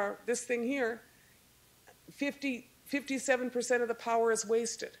run this thing here, 57% of the power is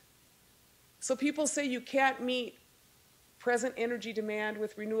wasted. So people say you can't meet present energy demand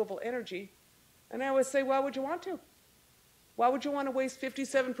with renewable energy. And I always say, why would you want to? Why would you want to waste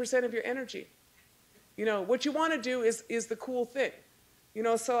 57% of your energy? What you want to do is the cool thing.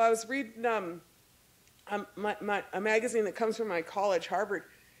 So I was reading a magazine that comes from my college, Harvard,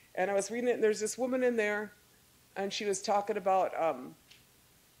 and I was reading it, and there's this woman in there, and she was talking about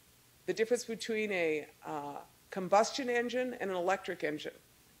the difference between a combustion engine and an electric engine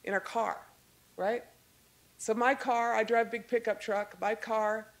in a car, right? So my car, I drive a big pickup truck. My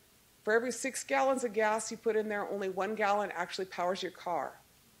car, for every 6 gallons of gas you put in there, only 1 gallon actually powers your car.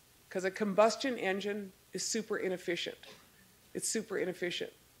 Because a combustion engine is super inefficient. It's super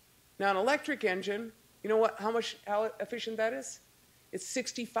inefficient. Now an electric engine, you know how efficient that is? It's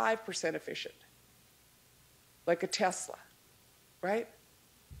 65% efficient. Like a Tesla, right?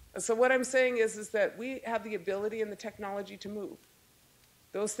 And so what I'm saying is that we have the ability and the technology to move.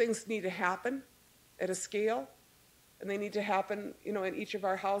 Those things need to happen at a scale, and they need to happen, in each of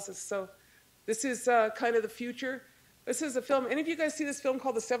our houses. So this is kind of the future. This is a film. Any of you guys see this film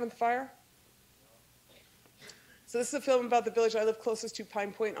called The Seventh Fire? So this is a film about the village I live closest to,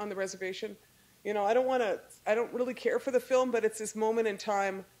 Pine Point, on the reservation. I don't really care for the film, but it's this moment in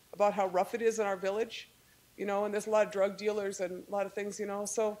time about how rough it is in our village, and there's a lot of drug dealers and a lot of things,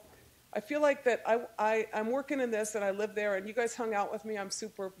 So I feel like that I'm working in this, and I live there, and you guys hung out with me. I'm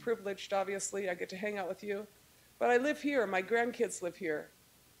super privileged, obviously. I get to hang out with you. But I live here. My grandkids live here.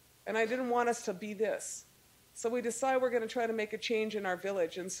 And I didn't want us to be this. So we decided we're going to try to make a change in our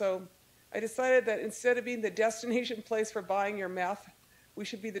village. And so I decided that instead of being the destination place for buying your meth, we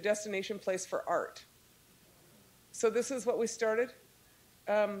should be the destination place for art. So this is what we started.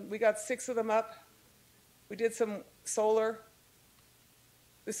 We got 6 of them up. We did some solar.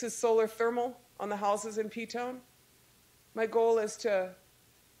 This is solar thermal on the houses in P-Town. My goal is to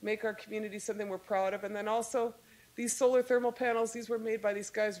make our community something we're proud of. And then also, these solar thermal panels, these were made by these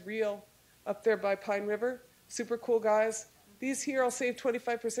guys real. up there by Pine River. Super cool guys. These here will save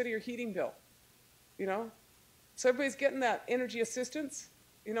 25% of your heating bill, you know? So everybody's getting that energy assistance,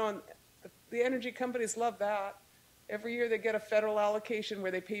 you know, and the energy companies love that. Every year they get a federal allocation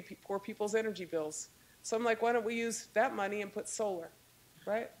where they pay poor people's energy bills. So I'm like, why don't we use that money and put solar,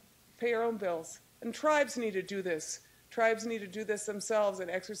 right? Pay our own bills. And tribes need to do this. Tribes need to do this themselves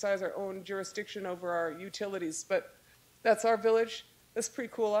and exercise our own jurisdiction over our utilities. But that's our village. That's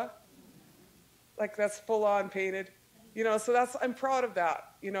pretty cool, huh? Like, that's full-on painted. You know, so I'm proud of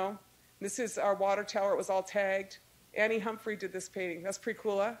that, you know. This is our water tower. It was all tagged. Annie Humphrey did this painting. That's pretty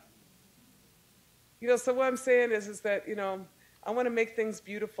cool, huh? You know, so what I'm saying is that, you know, I want to make things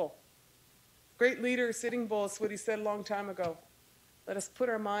beautiful. Great leader, Sitting Bull, is what he said a long time ago. Let us put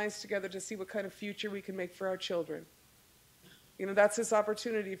our minds together to see what kind of future we can make for our children. You know, that's this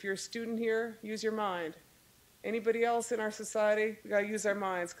opportunity. If you're a student here, use your mind. Anybody else in our society, we got to use our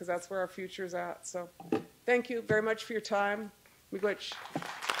minds because that's where our future is at. So thank you very much for your time. Miigwech.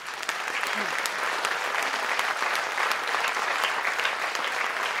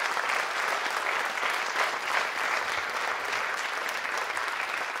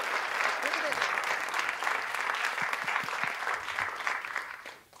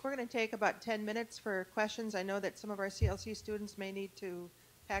 We're going to take about 10 minutes for questions. I know that some of our CLC students may need to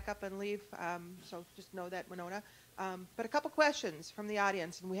pack up and leave, so just know that, Winona. But a couple questions from the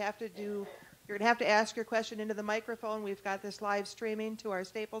audience, and you're going to have to ask your question into the microphone. We've got this live streaming to our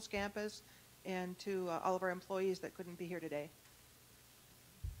Staples campus and to all of our employees that couldn't be here today.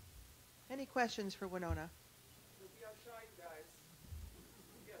 Any questions for Winona? Be on shy, guys.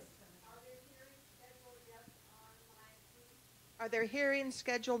 Yes. Are there hearings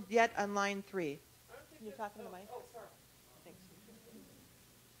scheduled yet on line 3? Can you talk into the mic? Oh, sorry. Thanks.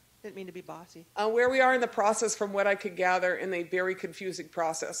 Didn't mean to be bossy. Where we are in the process, from what I could gather, in a very confusing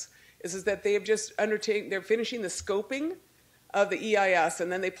process, is that they have just they're finishing the scoping of the EIS,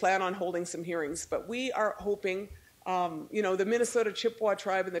 and then they plan on holding some hearings. But we are hoping, you know, the Minnesota Chippewa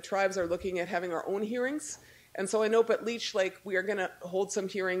tribe and the tribes are looking at having our own hearings. And so I know at Leech Lake we are going to hold some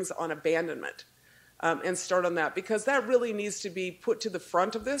hearings on abandonment and start on that, because that really needs to be put to the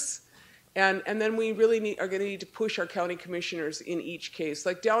front of this. And then we really are going to need to push our county commissioners in each case.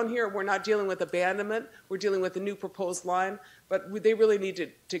 Like down here, we're not dealing with abandonment. We're dealing with the new proposed line. But they really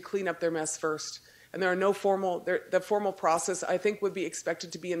need to clean up their mess first. And there are no the formal process, I think, would be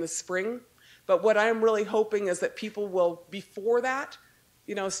expected to be in the spring. But what I'm really hoping is that people will, before that,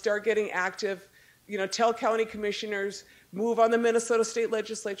 you know, start getting active, you know, tell county commissioners, move on the Minnesota State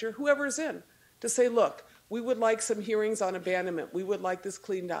Legislature, whoever's in, to say, look, we would like some hearings on abandonment. We would like this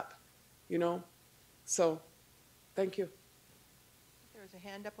cleaned up. You know, so thank you. There's a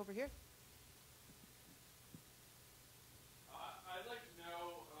hand up over here. I'd like to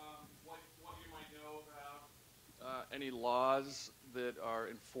know what you might know about any laws that are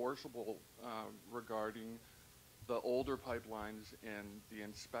enforceable regarding the older pipelines and the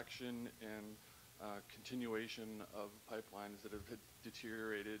inspection and continuation of pipelines that have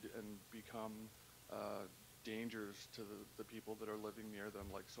deteriorated and become dangers to the people that are living near them,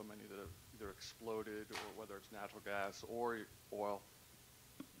 like so many that have either exploded, or whether it's natural gas or oil.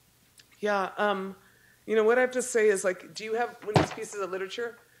 Yeah, you know, what I have to say is, like, do you have one of these pieces of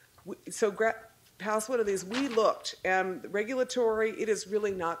literature? Pass one of these. We looked, and regulatory, it is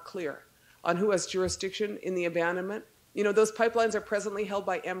really not clear on who has jurisdiction in the abandonment. You know, those pipelines are presently held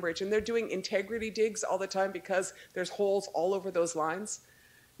by Enbridge, and they're doing integrity digs all the time because there's holes all over those lines.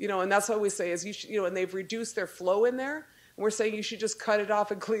 You know, and that's what we say is, you should, you know, and they've reduced their flow in there. And we're saying you should just cut it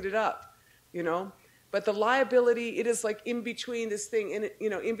off and clean it up, you know. But the liability, it is like in between this thing, and you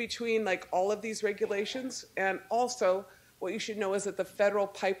know, in between like all of these regulations. And also, what you should know is that the Federal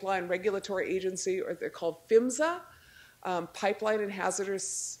Pipeline Regulatory Agency, or they're called PHMSA, Pipeline and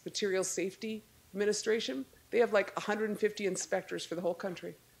Hazardous Materials Safety Administration, they have like 150 inspectors for the whole country.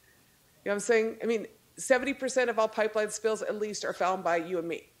 You know what I'm saying? I mean, 70% of all pipeline spills at least are found by you and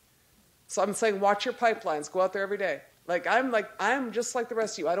me. So I'm saying, watch your pipelines. Go out there every day. I'm just like the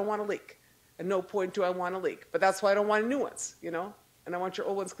rest of you. I don't want to leak. At no point do I want to leak. But that's why I don't want new ones, you know? And I want your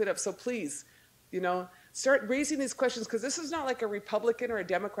old ones cleaned up. So please, you know, start raising these questions, because this is not like a Republican or a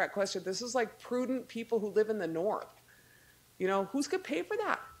Democrat question. This is like prudent people who live in the North. You know, who's going to pay for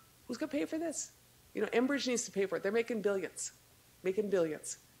that? Who's going to pay for this? You know, Enbridge needs to pay for it. They're making billions. Making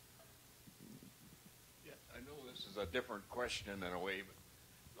billions. Yeah, I know this is a different question in a way, but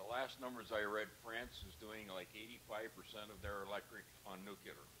the last numbers I read, France is doing like 85% of their electric on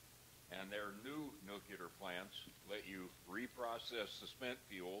nuclear. And their new nuclear plants let you reprocess the spent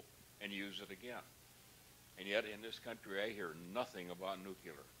fuel and use it again. And yet in this country I hear nothing about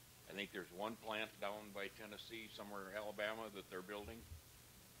nuclear. I think there's one plant down by Tennessee, somewhere in Alabama, that they're building,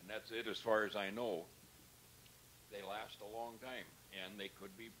 and that's it as far as I know. They last a long time, and they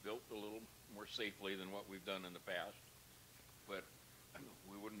could be built a little more safely than what we've done in the past. But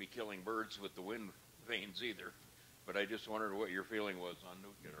we wouldn't be killing birds with the wind vanes either. But I just wondered what your feeling was on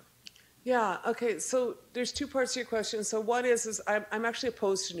nuclear. Yeah, okay, so there's two parts to your question. So one is I'm actually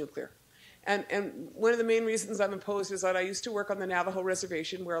opposed to nuclear. And one of the main reasons I'm opposed is that I used to work on the Navajo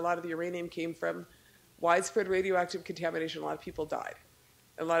reservation where a lot of the uranium came from, widespread radioactive contamination, a lot of people died,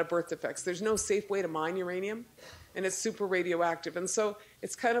 a lot of birth defects. There's no safe way to mine uranium, and it's super radioactive. And so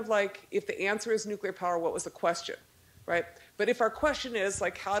it's kind of like, if the answer is nuclear power, what was the question, right? But if our question is,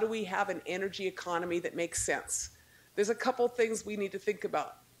 like, how do we have an energy economy that makes sense? There's a couple things we need to think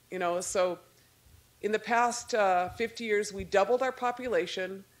about, you know. So in the past 50 years, we doubled our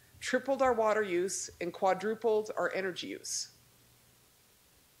population, tripled our water use, and quadrupled our energy use.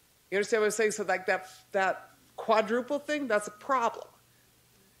 You understand what I'm saying? So like that quadruple thing, that's a problem.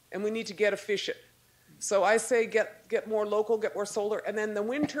 And we need to get efficient. So I say get more local, get more solar. And then the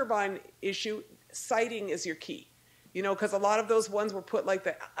wind turbine issue, siting is your key. You know, because a lot of those ones were put, like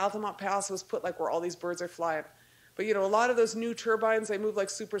the Altamont Pass was put like where all these birds are flying. But, you know, a lot of those new turbines, they move like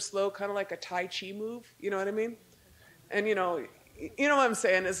super slow, kind of like a Tai Chi move. You know what I mean? And, you know what I'm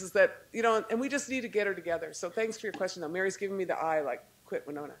saying is that, you know, and we just need to get her together. So thanks for your question, though. Mary's giving me the eye, like, quit,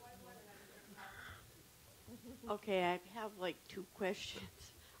 Winona. Okay, I have like two questions.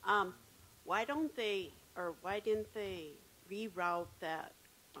 Why didn't they reroute that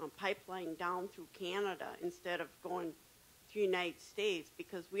pipeline down through Canada instead of going through the United States?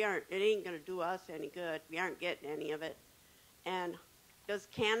 Because it ain't going to do us any good. We aren't getting any of it. And does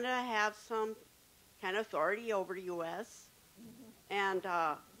Canada have some kind of authority over the U.S.? And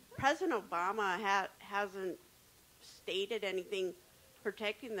President Obama hasn't stated anything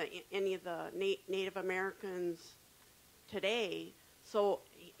protecting any of the Native Americans today. So,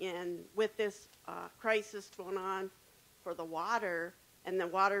 and with this crisis going on for the water and the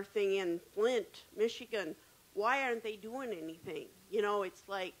water thing in Flint, Michigan, why aren't they doing anything? You know, it's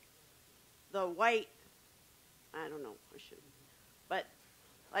like the white, I don't know, but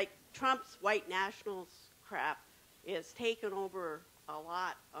like Trump's white nationals crap is taking over a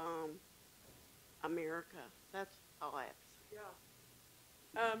lot America. That's all I have to say.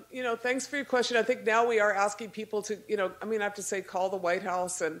 Yeah. You know, thanks for your question. I think now we are asking people to, you know, I mean, I have to say call the White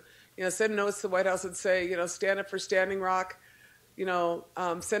House and, you know, send notes to the White House and say, you know, stand up for Standing Rock, you know,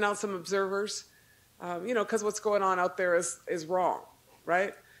 send out some observers, you know, because what's going on out there is wrong,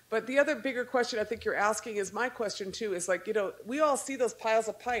 right? But the other bigger question I think you're asking is my question too, is like, you know, we all see those piles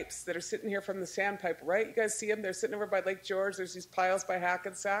of pipes that are sitting here from the sandpiper, right? You guys see them? They're sitting over by Lake George. There's these piles by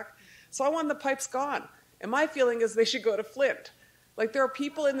Hackensack. So I want the pipes gone. And my feeling is they should go to Flint. Like, there are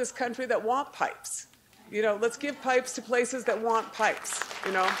people in this country that want pipes. You know, let's give pipes to places that want pipes,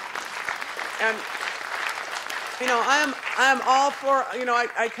 you know. And, you know, I am all for, you know,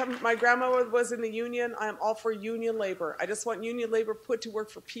 my grandma was in the union. I am all for union labor. I just want union labor put to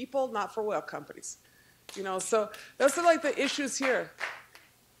work for people, not for oil companies. You know, so those are like the issues here.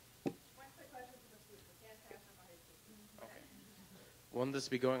 Wouldn't this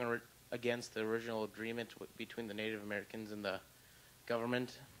be going against the original agreement between the Native Americans and the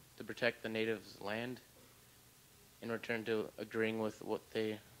government to protect the natives' land in return to agreeing with what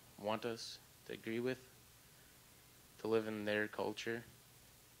they want us to agree with, to live in their culture?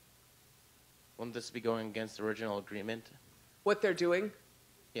 Wouldn't this be going against the original agreement? What they're doing?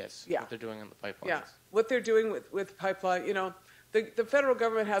 Yes, Yeah. what they're doing on the pipelines. Yeah, what they're doing with pipeline, you know, the federal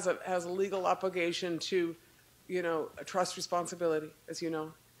government has a legal obligation to, you know, a trust responsibility, as you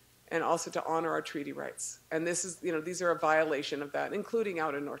know, and also to honor our treaty rights. And this is, you know, these are a violation of that, including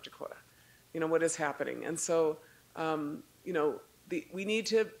out in North Dakota, you know, what is happening. And so, you know, we need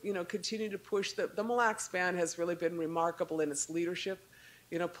to, you know, continue to push. The Mille Lacs Band has really been remarkable in its leadership,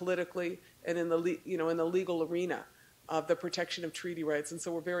 you know, politically and in the, you know, in the legal arena of the protection of treaty rights. And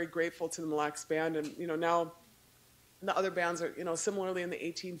so we're very grateful to the Mille Lacs Band. And, you know, now the other bands are, you know, similarly in the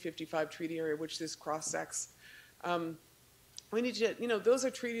 1855 treaty area, which this cross-sects. We need to, you know, those are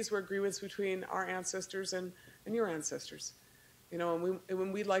treaties were agreements between our ancestors and your ancestors, you know,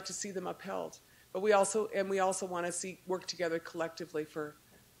 and we'd like to see them upheld. But we also want to see work together collectively for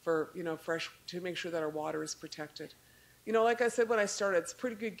you know, to make sure that our water is protected. You know, like I said when I started, it's a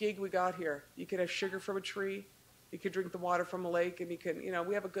pretty good gig we got here. You could have sugar from a tree, you could drink the water from a lake, and you can, you know,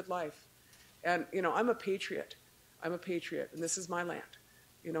 we have a good life. And, you know, I'm a patriot, and this is my land,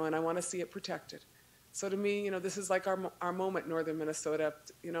 you know, and I want to see it protected. So to me, you know, this is like our moment, northern Minnesota.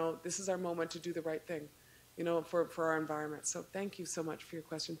 You know, this is our moment to do the right thing. for our environment. So thank you so much for your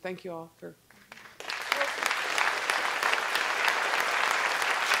question. Thank you all for.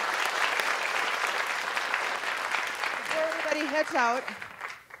 Before everybody heads out,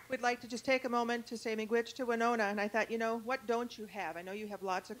 we'd like to just take a moment to say miigwech to Winona. And I thought, what don't you have? I know you have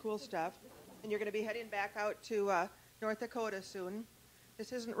lots of cool stuff. And you're going to be heading back out to North Dakota soon.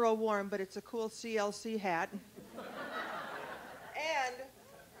 This isn't real warm, but it's a cool CLC hat. And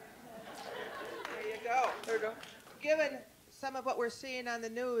there you go. There you go. Given some of what we're seeing on the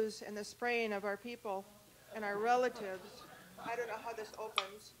news and the spraying of our people and our relatives, I don't know how this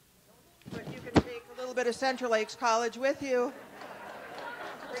opens, but you can take a little bit of Central Lakes College with you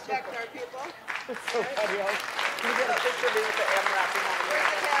to protect our people. So funny. Can you get a picture of me with the M wrapping on Bring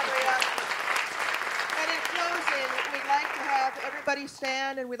the camera up. And in closing, we'd like to have everybody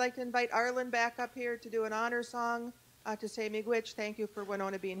stand, and we'd like to invite Arlen back up here to do an honor song to say miigwech. Thank you for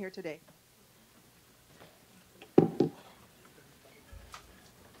Winona being here today.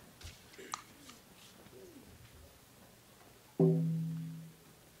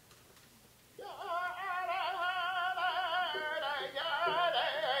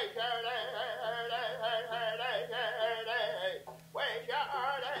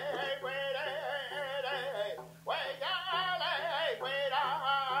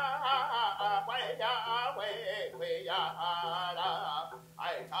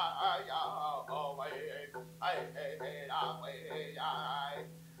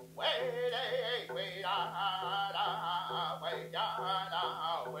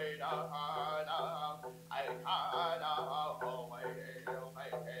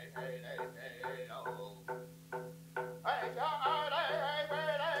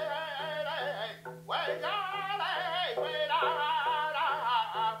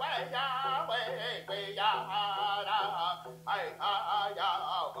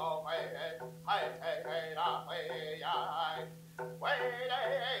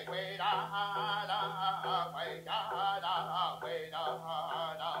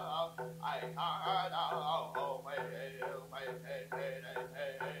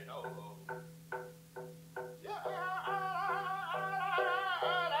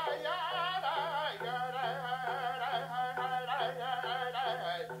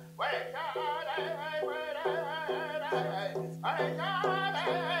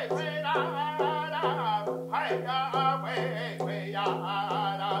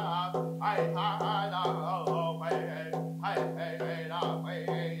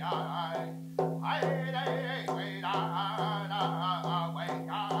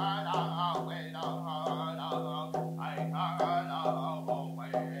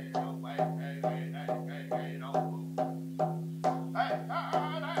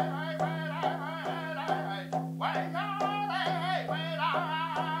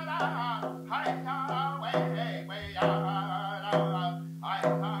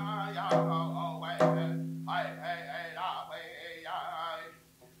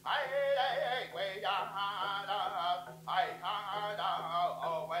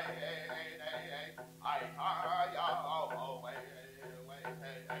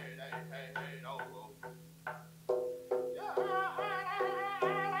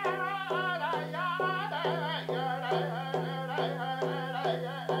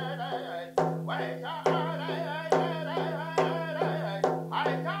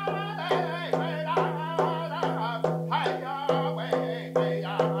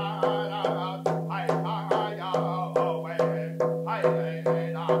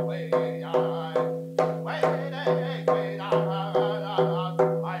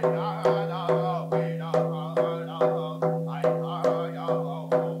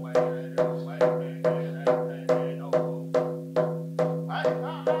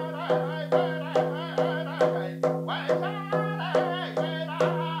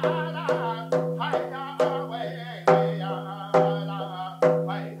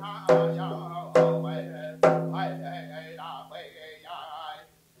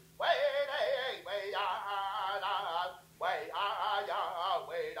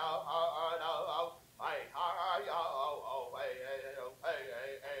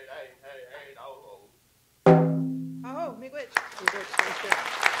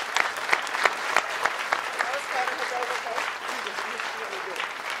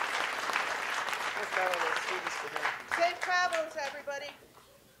 Safe travels, everybody.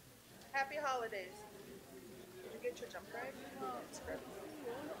 Happy holidays. Did you get your jump drive?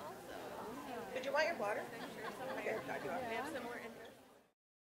 Did you want your water? Okay.